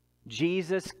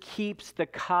 Jesus keeps the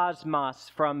cosmos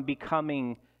from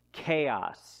becoming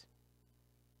chaos.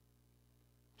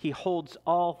 He holds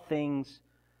all things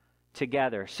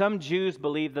together. Some Jews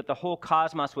believe that the whole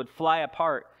cosmos would fly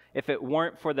apart if it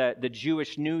weren't for the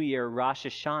Jewish New Year, Rosh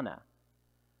Hashanah.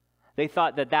 They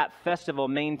thought that that festival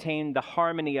maintained the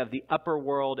harmony of the upper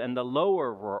world and the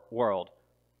lower world.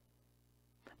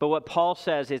 But what Paul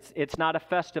says, it's not a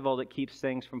festival that keeps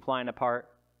things from flying apart.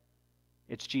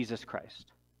 It's Jesus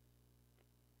Christ.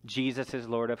 Jesus is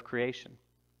Lord of creation.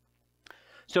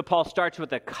 So Paul starts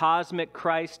with a cosmic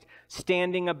Christ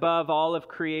standing above all of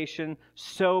creation,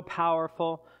 so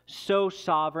powerful, so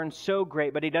sovereign, so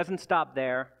great, but he doesn't stop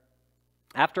there.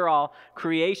 After all,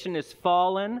 creation is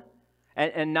fallen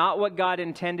and not what God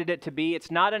intended it to be.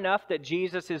 It's not enough that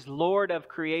Jesus is Lord of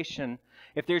creation.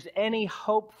 If there's any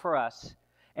hope for us,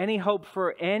 any hope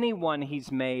for anyone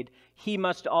he's made, he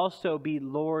must also be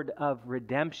Lord of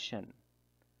redemption.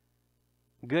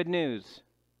 Good news,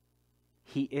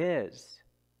 he is.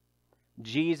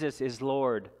 Jesus is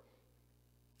Lord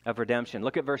of redemption.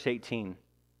 Look at verse 18.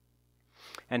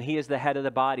 And he is the head of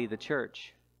the body, the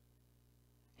church.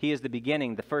 He is the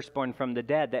beginning, the firstborn from the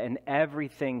dead, that in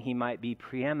everything he might be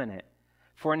preeminent.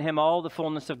 For in him all the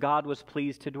fullness of God was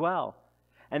pleased to dwell,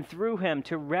 and through him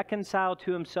to reconcile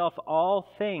to himself all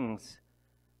things,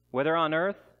 whether on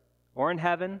earth or in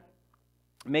heaven,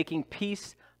 making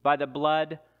peace by the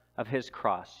blood of his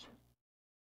cross.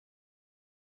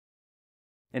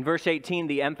 In verse 18,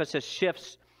 the emphasis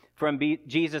shifts from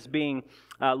Jesus being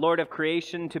Lord of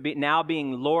creation to now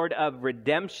being Lord of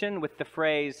redemption with the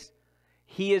phrase,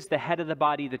 he is the head of the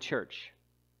body, the church.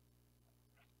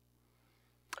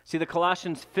 See, the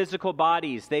Colossians' physical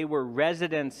bodies, they were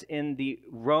residents in the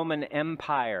Roman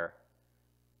Empire.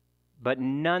 But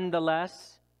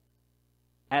nonetheless,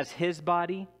 as his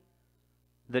body,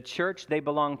 the church, they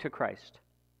belong to Christ.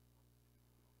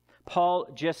 Paul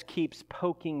just keeps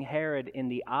poking Herod in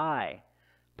the eye,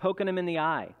 poking him in the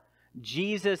eye.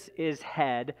 Jesus is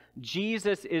head.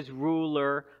 Jesus is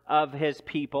ruler of his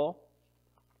people.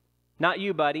 Not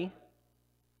you, buddy.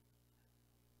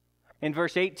 In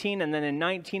verse 18 and then in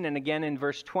 19 and again in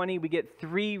verse 20, we get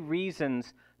three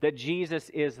reasons that Jesus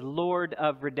is Lord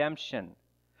of redemption.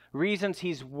 Reasons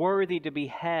he's worthy to be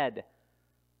head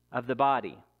of the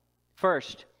body.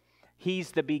 First,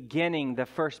 he's the beginning, the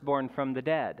firstborn from the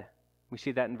dead. We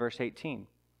see that in verse 18.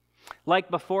 Like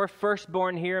before,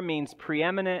 firstborn here means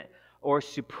preeminent or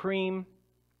supreme.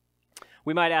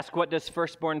 We might ask, what does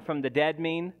firstborn from the dead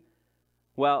mean?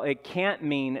 Well, it can't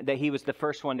mean that he was the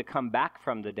first one to come back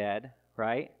from the dead,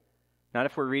 right? Not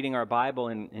if we're reading our Bible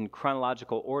in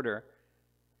chronological order.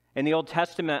 In the Old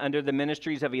Testament, under the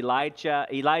ministries of Elijah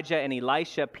and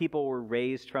Elisha, people were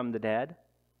raised from the dead.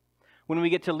 When we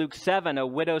get to Luke 7, a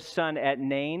widow's son at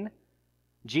Nain,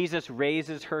 Jesus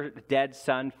raises her dead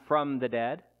son from the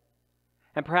dead.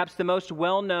 And perhaps the most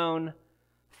well-known,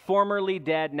 formerly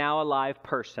dead, now alive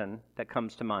person that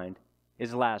comes to mind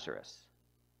is Lazarus.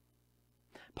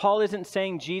 Paul isn't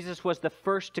saying Jesus was the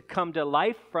first to come to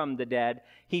life from the dead.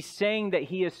 He's saying that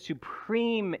he is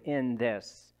supreme in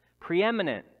this,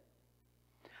 preeminent.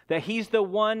 That he's the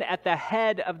one at the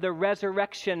head of the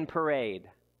resurrection parade.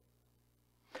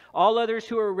 All others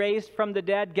who are raised from the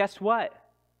dead, guess what?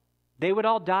 They would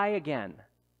all die again.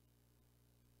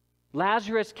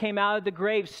 Lazarus came out of the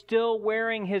grave still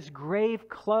wearing his grave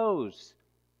clothes.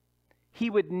 He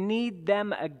would need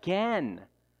them again.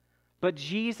 But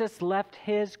Jesus left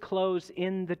his clothes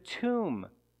in the tomb.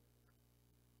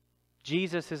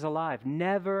 Jesus is alive,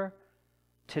 never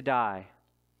to die.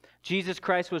 Jesus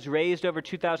Christ was raised over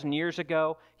 2,000 years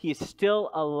ago. He is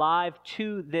still alive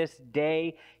to this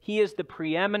day. He is the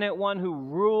preeminent one who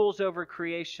rules over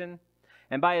creation.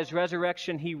 And by his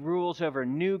resurrection, he rules over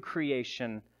new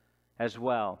creation as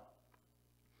well.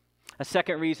 A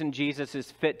second reason Jesus is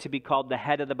fit to be called the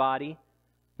head of the body,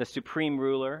 the supreme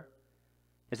ruler,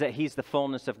 is that he's the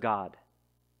fullness of God.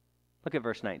 Look at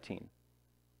verse 19.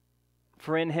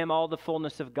 For in him all the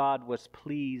fullness of God was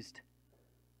pleased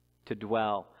to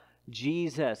dwell.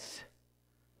 Jesus,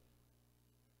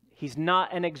 he's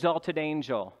not an exalted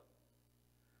angel.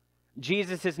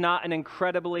 Jesus is not an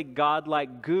incredibly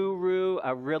godlike guru,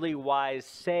 a really wise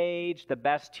sage, the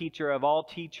best teacher of all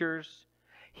teachers.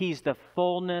 He's the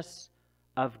fullness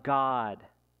of God.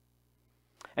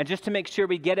 And just to make sure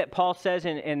we get it, Paul says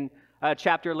in a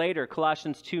chapter later,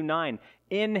 Colossians 2:9,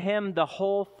 in him the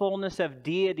whole fullness of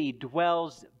deity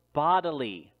dwells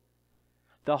bodily.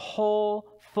 The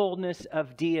whole fullness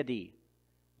of deity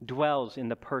dwells in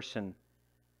the person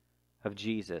of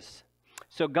Jesus.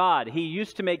 So God, he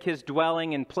used to make his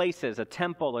dwelling in places, a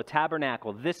temple, a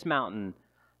tabernacle, this mountain,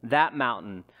 that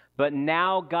mountain. But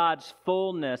now God's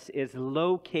fullness is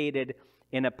located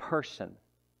in a person.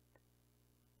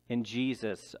 In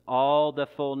Jesus, all the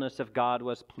fullness of God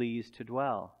was pleased to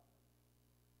dwell.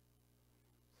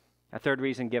 A third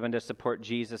reason given to support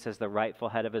Jesus as the rightful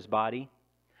head of his body,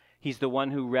 He's the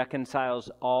one who reconciles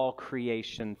all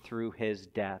creation through his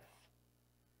death.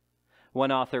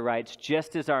 One author writes,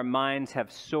 just as our minds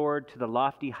have soared to the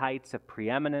lofty heights of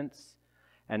preeminence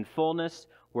and fullness,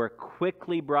 we're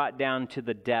quickly brought down to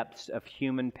the depths of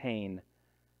human pain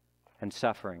and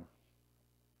suffering.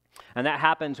 And that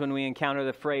happens when we encounter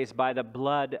the phrase, by the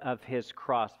blood of his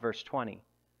cross, verse 20.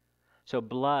 So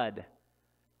blood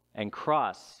and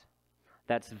cross,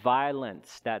 that's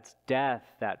violence, that's death,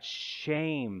 that's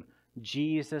shame.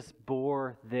 Jesus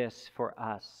bore this for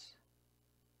us.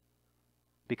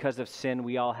 Because of sin,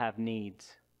 we all have needs.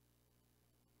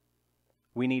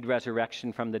 We need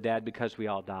resurrection from the dead because we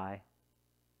all die.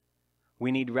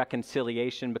 We need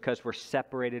reconciliation because we're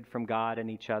separated from God and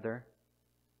each other.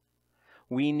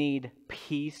 We need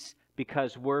peace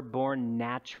because we're born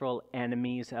natural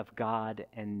enemies of God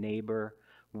and neighbor.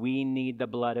 We need the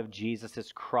blood of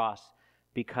Jesus' cross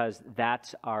because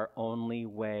that's our only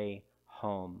way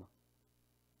home.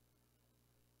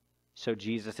 So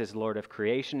Jesus is Lord of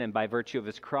creation, and by virtue of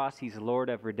his cross, he's Lord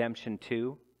of redemption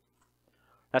too.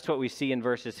 That's what we see in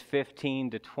verses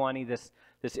 15 to 20, this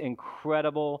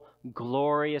incredible,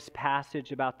 glorious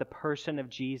passage about the person of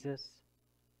Jesus.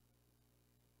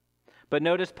 But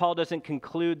notice Paul doesn't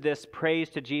conclude this praise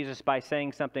to Jesus by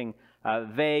saying something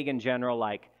vague and general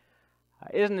like,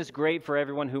 isn't this great for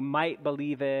everyone who might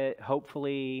believe it,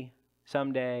 hopefully,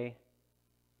 someday?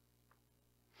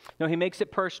 No, he makes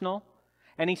it personal,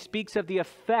 and he speaks of the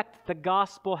effect the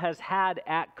gospel has had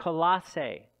at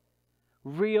Colossae.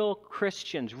 Real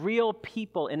Christians, real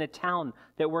people in a town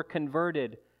that were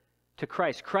converted to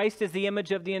Christ. Christ is the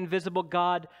image of the invisible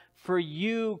God for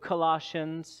you,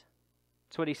 Colossians.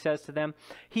 That's what he says to them.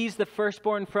 He's the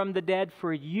firstborn from the dead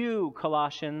for you,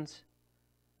 Colossians.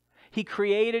 He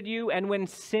created you, and when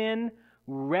sin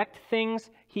wrecked things,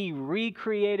 he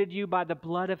recreated you by the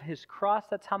blood of his cross.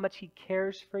 That's how much he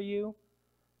cares for you.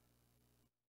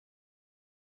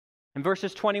 In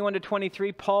verses 21 to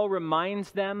 23, Paul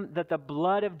reminds them that the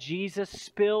blood of Jesus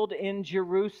spilled in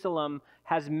Jerusalem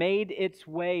has made its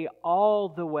way all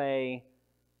the way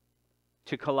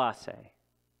to Colossae.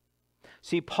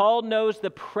 See, Paul knows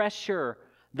the pressure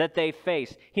that they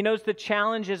face. He knows the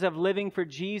challenges of living for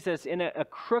Jesus in a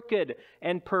crooked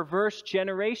and perverse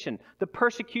generation. The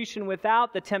persecution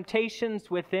without, the temptations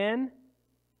within.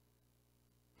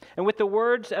 And with the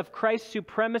words of Christ's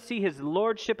supremacy, his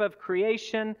lordship of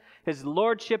creation, his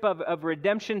lordship of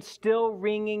redemption still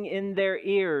ringing in their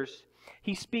ears,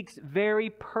 he speaks very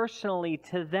personally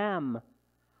to them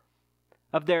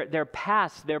of their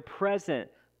past, their present,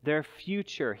 their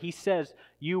future. He says,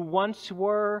 you once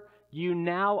were, you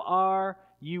now are,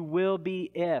 you will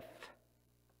be if.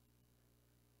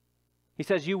 He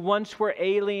says, you once were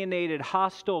alienated,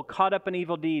 hostile, caught up in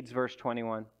evil deeds, verse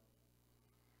 21.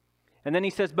 And then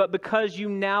he says, but because you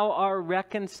now are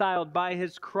reconciled by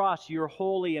his cross, you're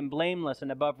holy and blameless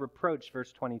and above reproach,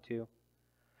 verse 22.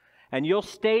 And you'll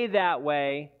stay that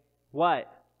way, what?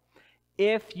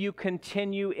 If you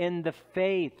continue in the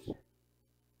faith,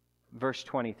 verse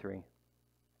 23.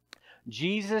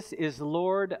 Jesus is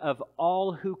Lord of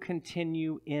all who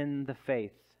continue in the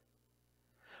faith.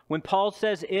 When Paul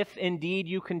says, if indeed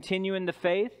you continue in the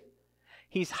faith,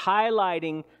 he's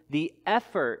highlighting the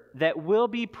effort that will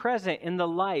be present in the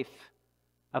life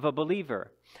of a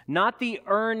believer, not the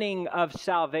earning of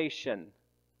salvation.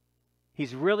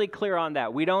 He's really clear on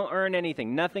that. We don't earn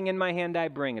anything. Nothing in my hand I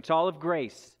bring. It's all of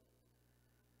grace.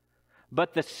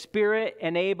 But the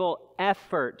Spirit-enabled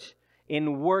effort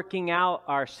in working out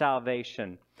our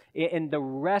salvation, in the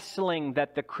wrestling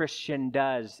that the Christian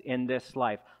does in this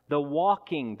life, the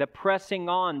walking, the pressing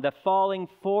on, the falling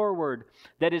forward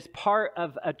that is part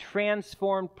of a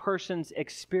transformed person's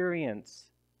experience.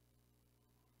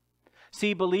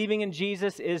 See, believing in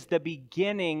Jesus is the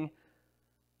beginning,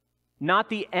 not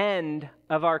the end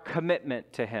of our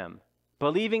commitment to him.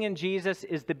 Believing in Jesus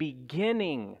is the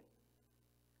beginning,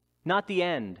 not the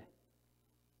end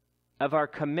of our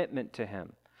commitment to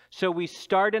him. So we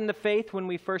start in the faith when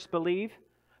we first believe,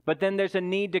 but then there's a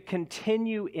need to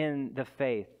continue in the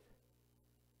faith.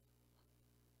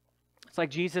 It's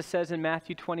like Jesus says in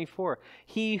Matthew 24,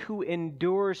 he who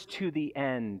endures to the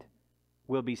end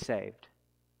will be saved.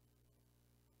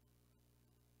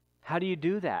 How do you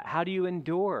do that? How do you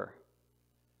endure?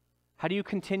 How do you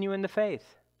continue in the faith?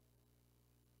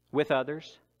 With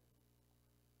others.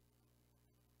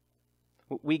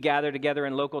 We gather together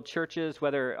in local churches,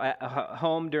 whether at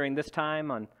home during this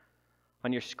time, on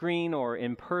your screen or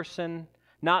in person,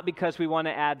 not because we want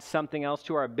to add something else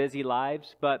to our busy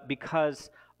lives, but because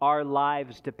our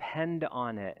lives depend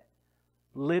on it,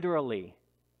 literally.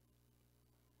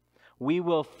 We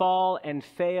will fall and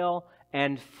fail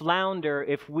and flounder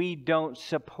if we don't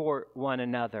support one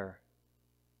another.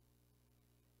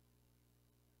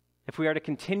 If we are to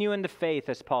continue in the faith,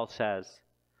 as Paul says,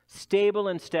 stable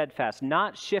and steadfast,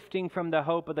 not shifting from the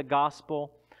hope of the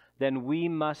gospel, then we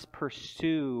must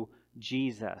pursue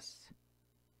Jesus.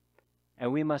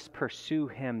 And we must pursue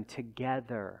him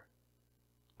together.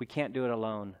 We can't do it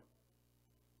alone.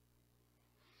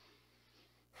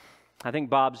 I think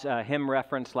Bob's hymn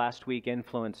reference last week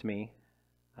influenced me.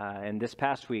 And this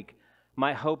past week,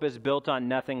 my hope is built on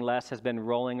nothing less has been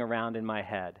rolling around in my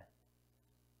head.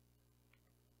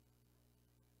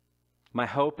 My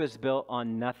hope is built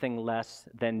on nothing less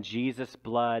than Jesus'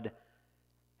 blood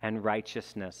and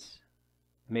righteousness.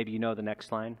 Maybe you know the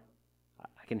next line.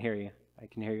 I can hear you. I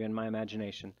can hear you in my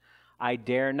imagination. I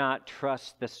dare not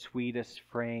trust the sweetest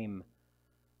frame,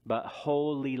 but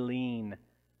wholly lean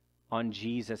on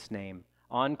Jesus' name.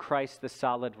 On Christ the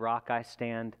solid rock I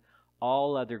stand.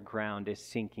 All other ground is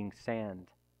sinking sand.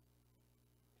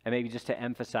 And maybe just to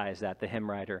emphasize that, the hymn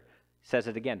writer says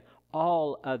it again.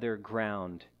 All other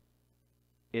ground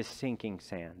is sinking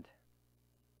sand.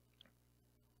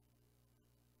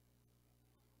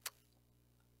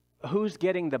 Who's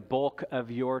getting the bulk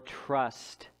of your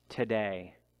trust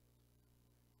today?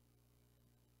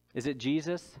 Is it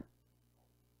Jesus?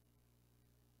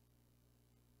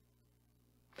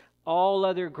 All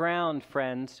other ground,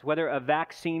 friends, whether a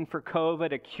vaccine for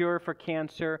COVID, a cure for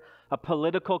cancer, a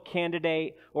political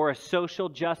candidate, or a social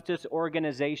justice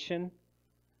organization,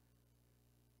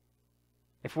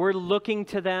 if we're looking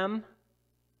to them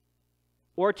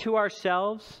or to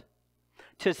ourselves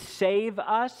to save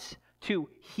us, to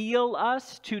heal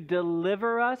us, to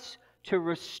deliver us, to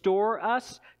restore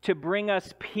us, to bring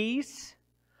us peace,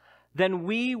 then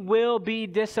we will be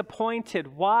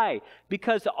disappointed. Why?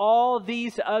 Because all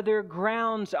these other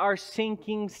grounds are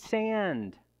sinking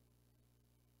sand.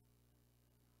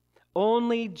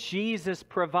 Only Jesus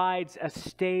provides a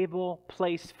stable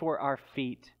place for our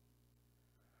feet.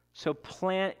 So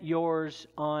plant yours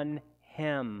on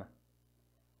him.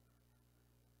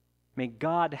 May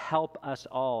God help us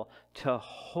all to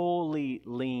wholly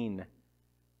lean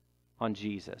on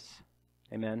Jesus.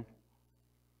 Amen.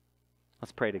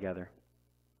 Let's pray together.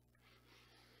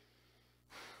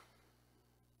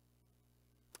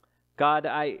 God,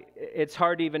 it's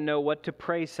hard to even know what to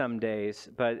pray some days,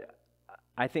 but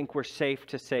I think we're safe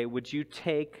to say, would you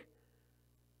take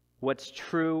what's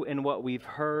true in what we've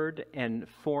heard and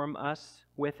form us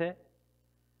with it?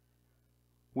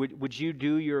 Would you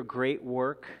do your great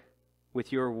work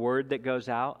with your word that goes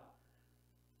out?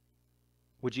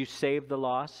 Would you save the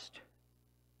lost,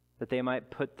 that they might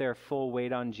put their full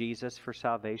weight on Jesus for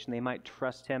salvation? They might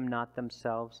trust him, not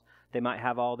themselves. They might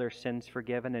have all their sins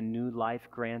forgiven and new life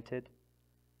granted.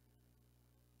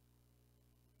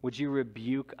 Would you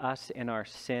rebuke us in our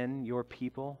sin, your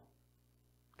people?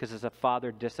 Because as a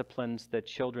father disciplines the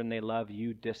children they love,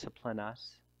 you discipline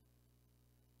us.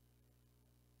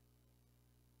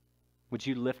 Would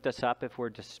you lift us up if we're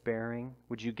despairing?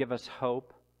 Would you give us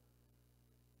hope?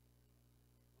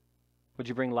 Would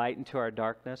you bring light into our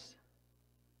darkness?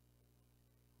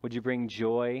 Would you bring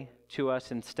joy to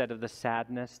us instead of the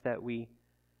sadness that we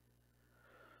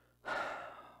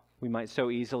might so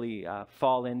easily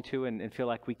fall into and feel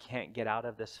like we can't get out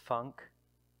of this funk?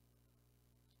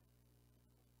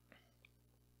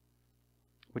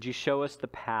 Would you show us the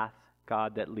path,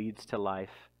 God, that leads to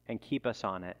life and keep us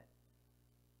on it?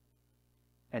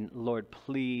 And Lord,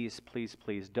 please, please,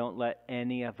 please don't let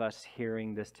any of us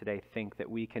hearing this today think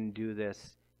that we can do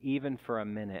this even for a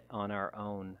minute on our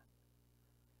own.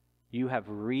 You have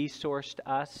resourced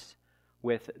us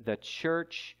with the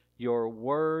church, your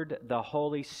word, the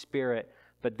Holy Spirit,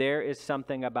 but there is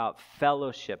something about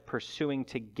fellowship, pursuing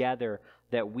together,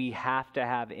 that we have to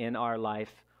have in our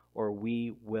life or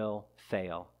we will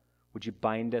fail. Would you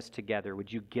bind us together?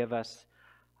 Would you give us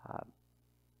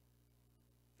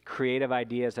creative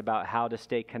ideas about how to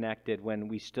stay connected when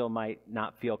we still might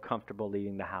not feel comfortable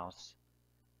leaving the house?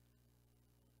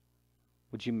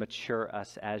 Would you mature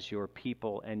us as your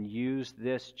people and use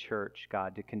this church,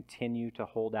 God, to continue to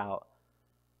hold out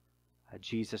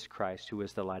Jesus Christ, who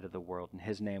is the light of the world. In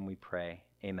his name we pray.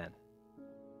 Amen.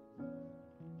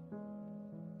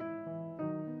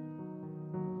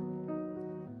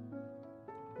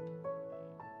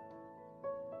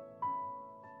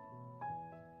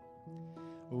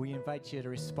 We invite you to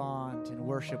respond and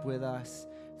worship with us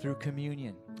through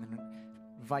communion. And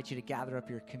invite you to gather up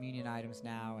your communion items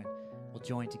now, and we'll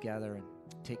join together and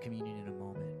take communion in a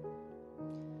moment.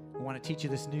 We want to teach you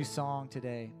this new song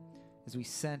today as we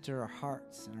center our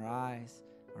hearts and our eyes,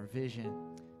 our vision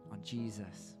on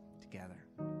Jesus together.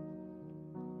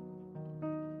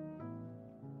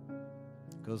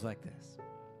 goes like this.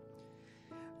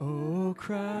 Oh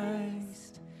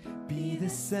Christ, be the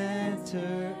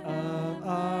center of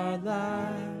our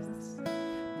lives.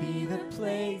 Be the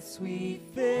place we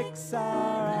fix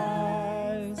our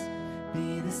eyes.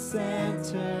 Be the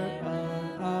center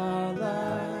of our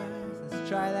lives. Let's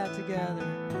try that together.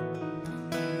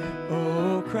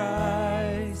 Oh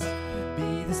Christ,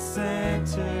 be the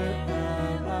center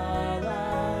of our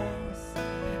lives.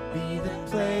 Be the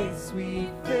place we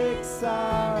fix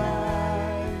our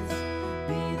eyes.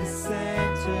 Be the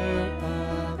center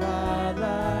of our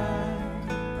lives.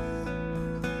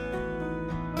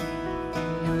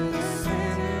 You're the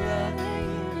center of the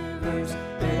universe.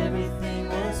 Everything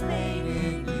was made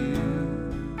in you.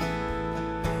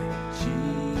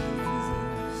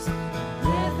 Jesus,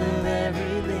 breath of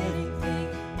every living thing.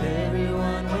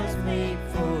 Everyone was made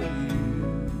for you.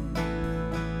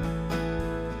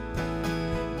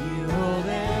 You hold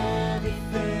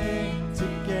everything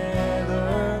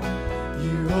together.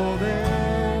 You hold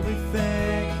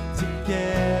everything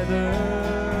together.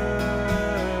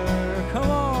 Come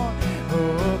on.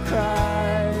 Oh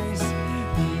Christ,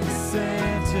 be the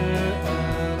center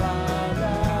of our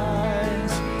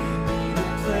lives. Be the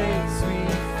place we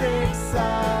fix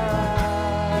our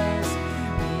eyes.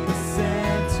 Be the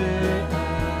center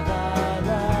of our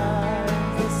lives.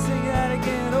 Let's sing that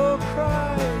again. Oh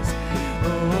Christ,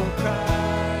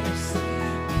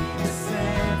 be the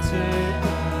center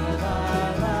of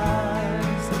our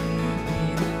lives. Be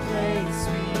the place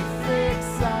we fix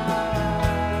our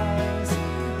eyes.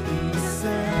 Be the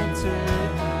center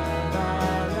of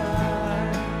our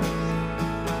lives.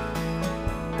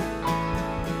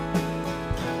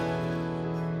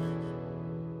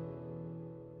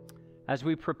 As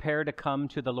we prepare to come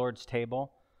to the Lord's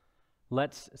table,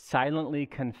 let's silently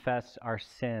confess our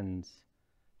sins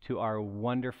to our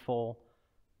wonderful,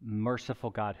 merciful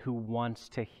God who wants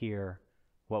to hear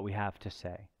what we have to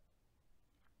say.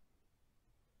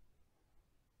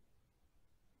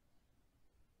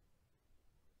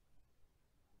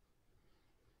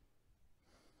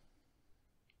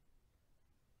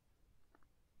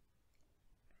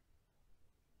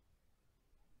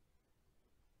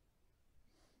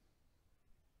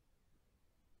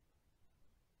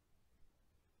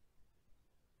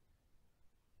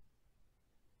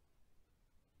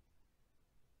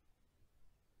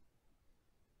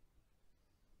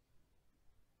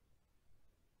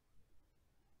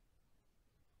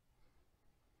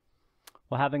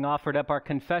 Well, having offered up our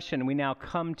confession, we now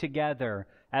come together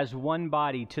as one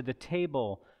body to the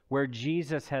table where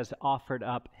Jesus has offered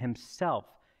up himself,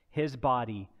 his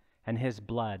body, and his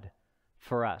blood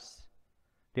for us.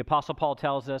 The Apostle Paul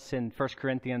tells us in 1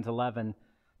 Corinthians 11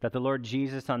 that the Lord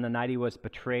Jesus, on the night he was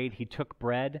betrayed, he took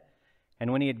bread,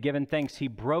 and when he had given thanks, he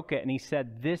broke it, and he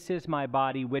said, "This is my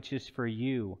body, which is for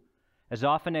you. As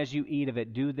often as you eat of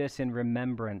it, do this in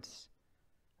remembrance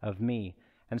of me."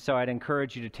 And so I'd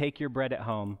encourage you to take your bread at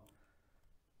home,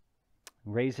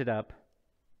 raise it up,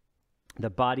 the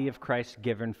body of Christ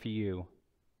given for you.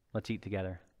 Let's eat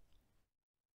together.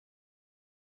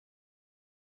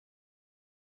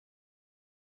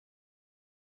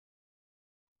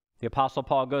 The Apostle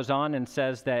Paul goes on and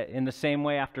says that in the same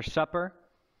way after supper,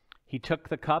 he took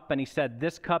the cup and he said,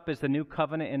 "This cup is the new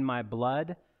covenant in my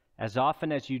blood. As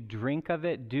often as you drink of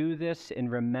it, do this in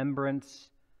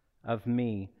remembrance of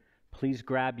me." Please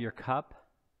grab your cup.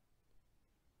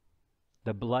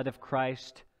 The blood of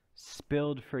Christ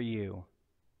spilled for you.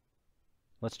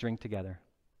 Let's drink together.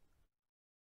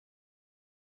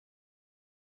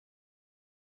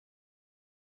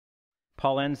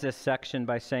 Paul ends this section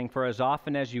by saying, "For as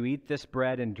often as you eat this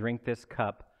bread and drink this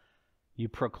cup, you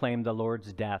proclaim the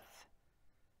Lord's death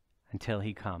until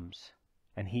he comes."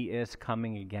 And he is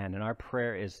coming again. And our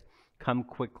prayer is, "Come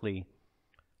quickly,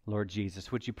 Lord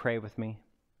Jesus." Would you pray with me?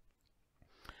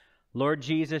 Lord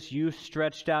Jesus, you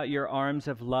stretched out your arms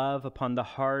of love upon the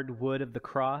hard wood of the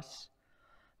cross,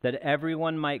 that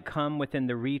everyone might come within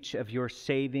the reach of your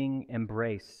saving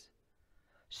embrace.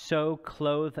 So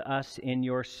clothe us in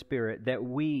your Spirit, that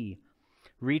we,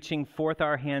 reaching forth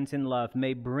our hands in love,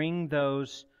 may bring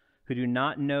those who do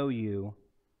not know you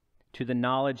to the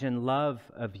knowledge and love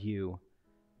of you,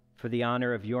 for the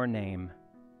honor of your name.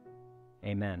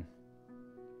 Amen.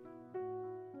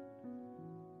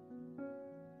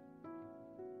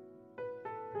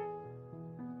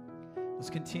 Let's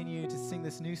continue to sing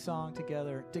this new song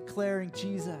together, declaring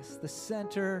Jesus, the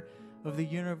center of the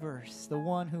universe, the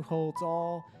one who holds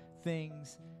all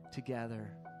things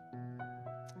together.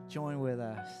 Join with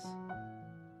us.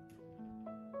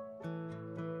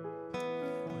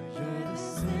 You're the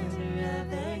center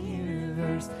of the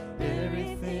universe.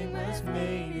 Everything was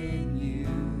made in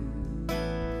you.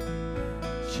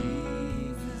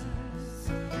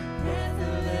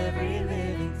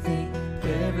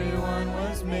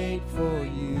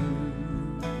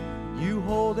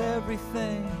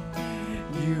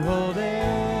 You hold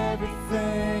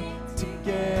everything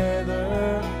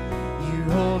together. You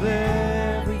hold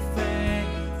everything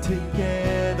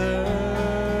together.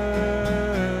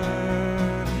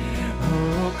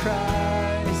 Oh,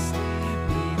 Christ,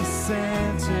 be the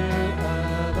center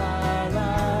of our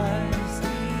lives.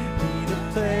 Be the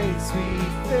place we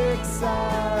fix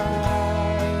our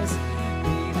eyes.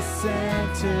 Be the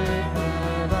center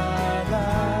of our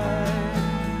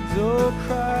lives. Oh,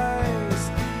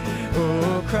 Christ,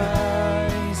 oh,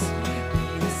 Christ,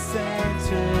 be the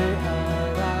center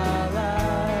of our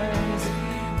lives.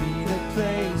 Be the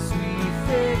place we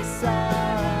fix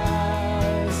our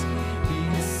eyes. Be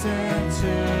the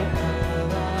center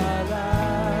of our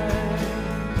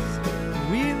lives.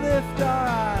 We lift our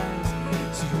eyes,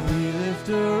 so we lift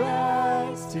our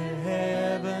eyes to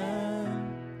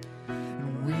heaven.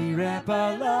 And we wrap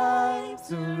our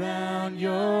lives around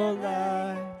your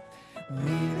life.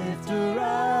 We lift our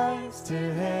eyes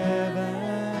to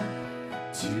heaven,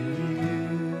 to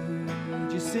you.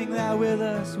 Just sing that with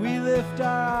us. We lift our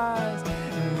eyes,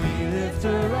 and we lift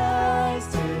our eyes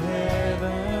to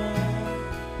heaven.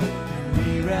 And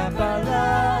we wrap our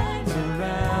lives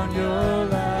around your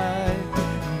life.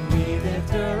 And we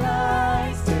lift our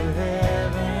eyes to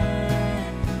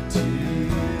heaven, to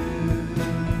you.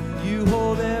 You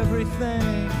hold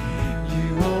everything.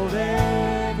 You hold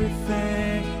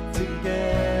everything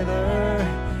together.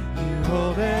 You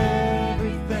hold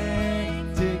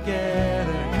everything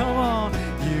together. Come on.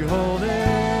 You hold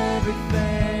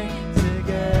everything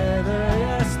together.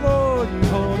 Yes, Lord, you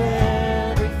hold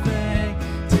everything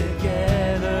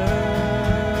together.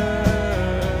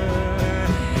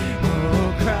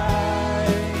 Oh,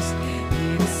 Christ,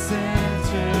 be the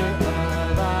center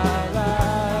of our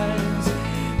lives.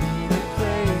 Be the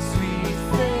place we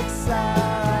fix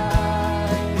our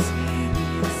eyes. Be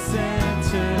the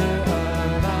center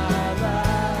of our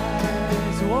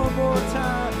lives. One more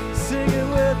time, sing it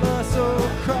with us. Oh,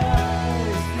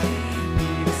 Christ,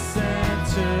 be the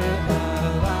center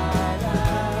of our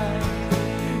lives.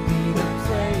 Be the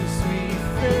place we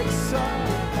fix our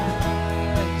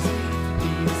eyes.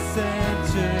 Be the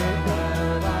center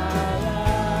of our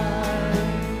lives.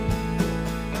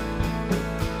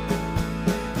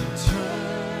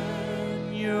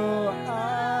 Turn your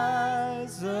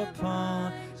eyes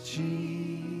upon Jesus.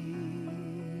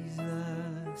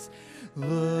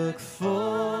 Look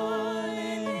full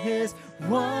in his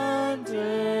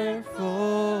wonderful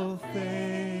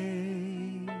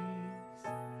face,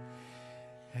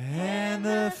 and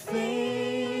the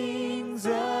things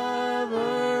of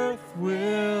earth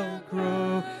will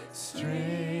grow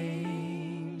strangely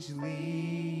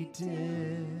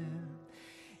dim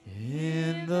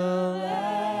in the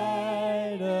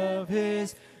light of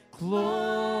his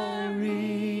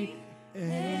glory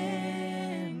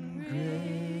and grace.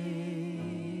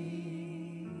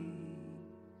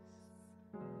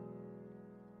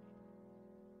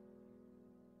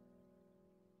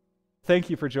 Thank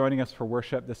you for joining us for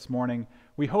worship this morning.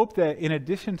 We hope that in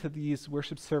addition to these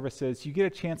worship services, you get a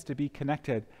chance to be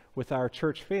connected with our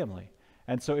church family.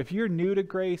 And so if you're new to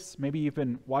Grace, maybe you've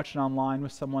been watching online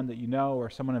with someone that you know, or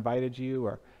someone invited you,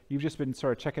 or you've just been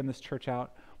sort of checking this church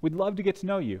out, we'd love to get to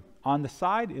know you. On the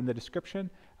side, in the description,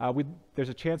 there's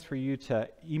a chance for you to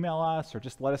email us or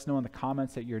just let us know in the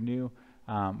comments that you're new.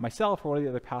 Myself or one of the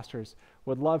other pastors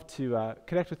would love to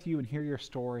connect with you and hear your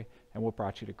story and what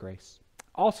brought you to Grace.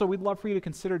 Also, we'd love for you to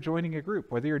consider joining a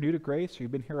group, whether you're new to Grace or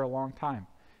you've been here a long time.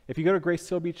 If you go to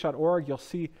gracesealbeach.org, you'll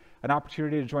see an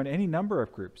opportunity to join any number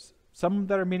of groups, some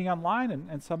that are meeting online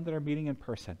and some that are meeting in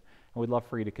person. And we'd love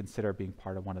for you to consider being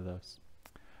part of one of those.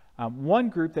 One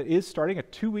group that is starting, a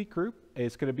 2-week group,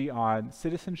 is going to be on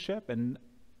citizenship and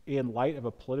in light of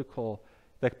the political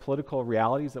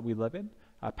realities that we live in.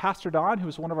 Pastor Don, who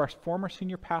is one of our former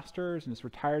senior pastors and is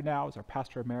retired now as our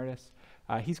pastor emeritus,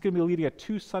 he's going to be leading a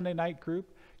 2 Sunday night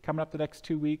group coming up the next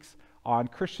 2 weeks on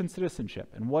Christian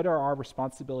citizenship and what are our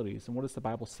responsibilities and what does the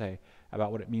Bible say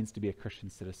about what it means to be a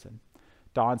Christian citizen.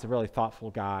 Don's a really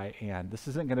thoughtful guy, and this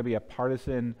isn't going to be a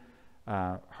partisan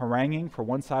haranguing for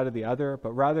one side or the other,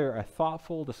 but rather a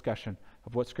thoughtful discussion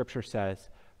of what Scripture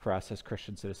says for us as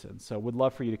Christian citizens. So we'd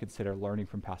love for you to consider learning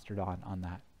from Pastor Don on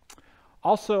that.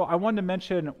 Also, I wanted to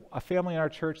mention a family in our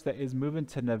church that is moving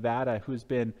to Nevada who's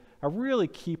been a really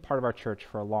key part of our church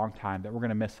for a long time that we're going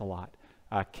to miss a lot.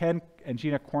 Ken and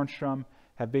Gina Kornstrom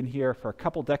have been here for a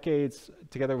couple decades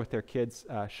together with their kids,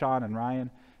 Sean and Ryan.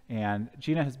 And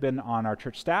Gina has been on our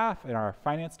church staff and our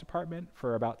finance department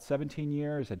for about 17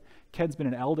 years. And Ken's been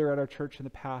an elder at our church in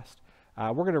the past.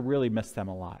 We're going to really miss them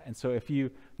a lot. And so if you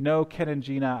know Ken and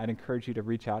Gina, I'd encourage you to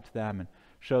reach out to them and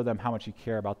show them how much you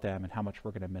care about them and how much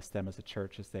we're going to miss them as a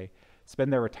church as they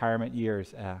spend their retirement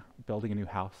years building a new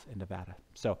house in Nevada.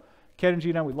 So, Ken and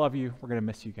Gina, we love you. We're going to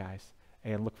miss you guys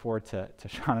and look forward to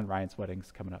Sean and Ryan's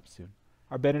weddings coming up soon.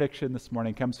 Our benediction this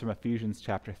morning comes from Ephesians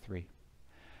chapter 3.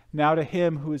 Now to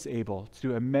him who is able to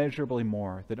do immeasurably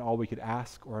more than all we could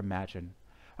ask or imagine,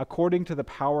 according to the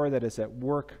power that is at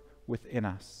work within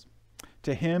us.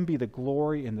 To him be the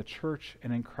glory in the church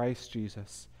and in Christ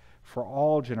Jesus for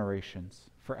all generations,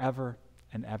 forever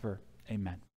and ever.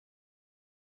 Amen.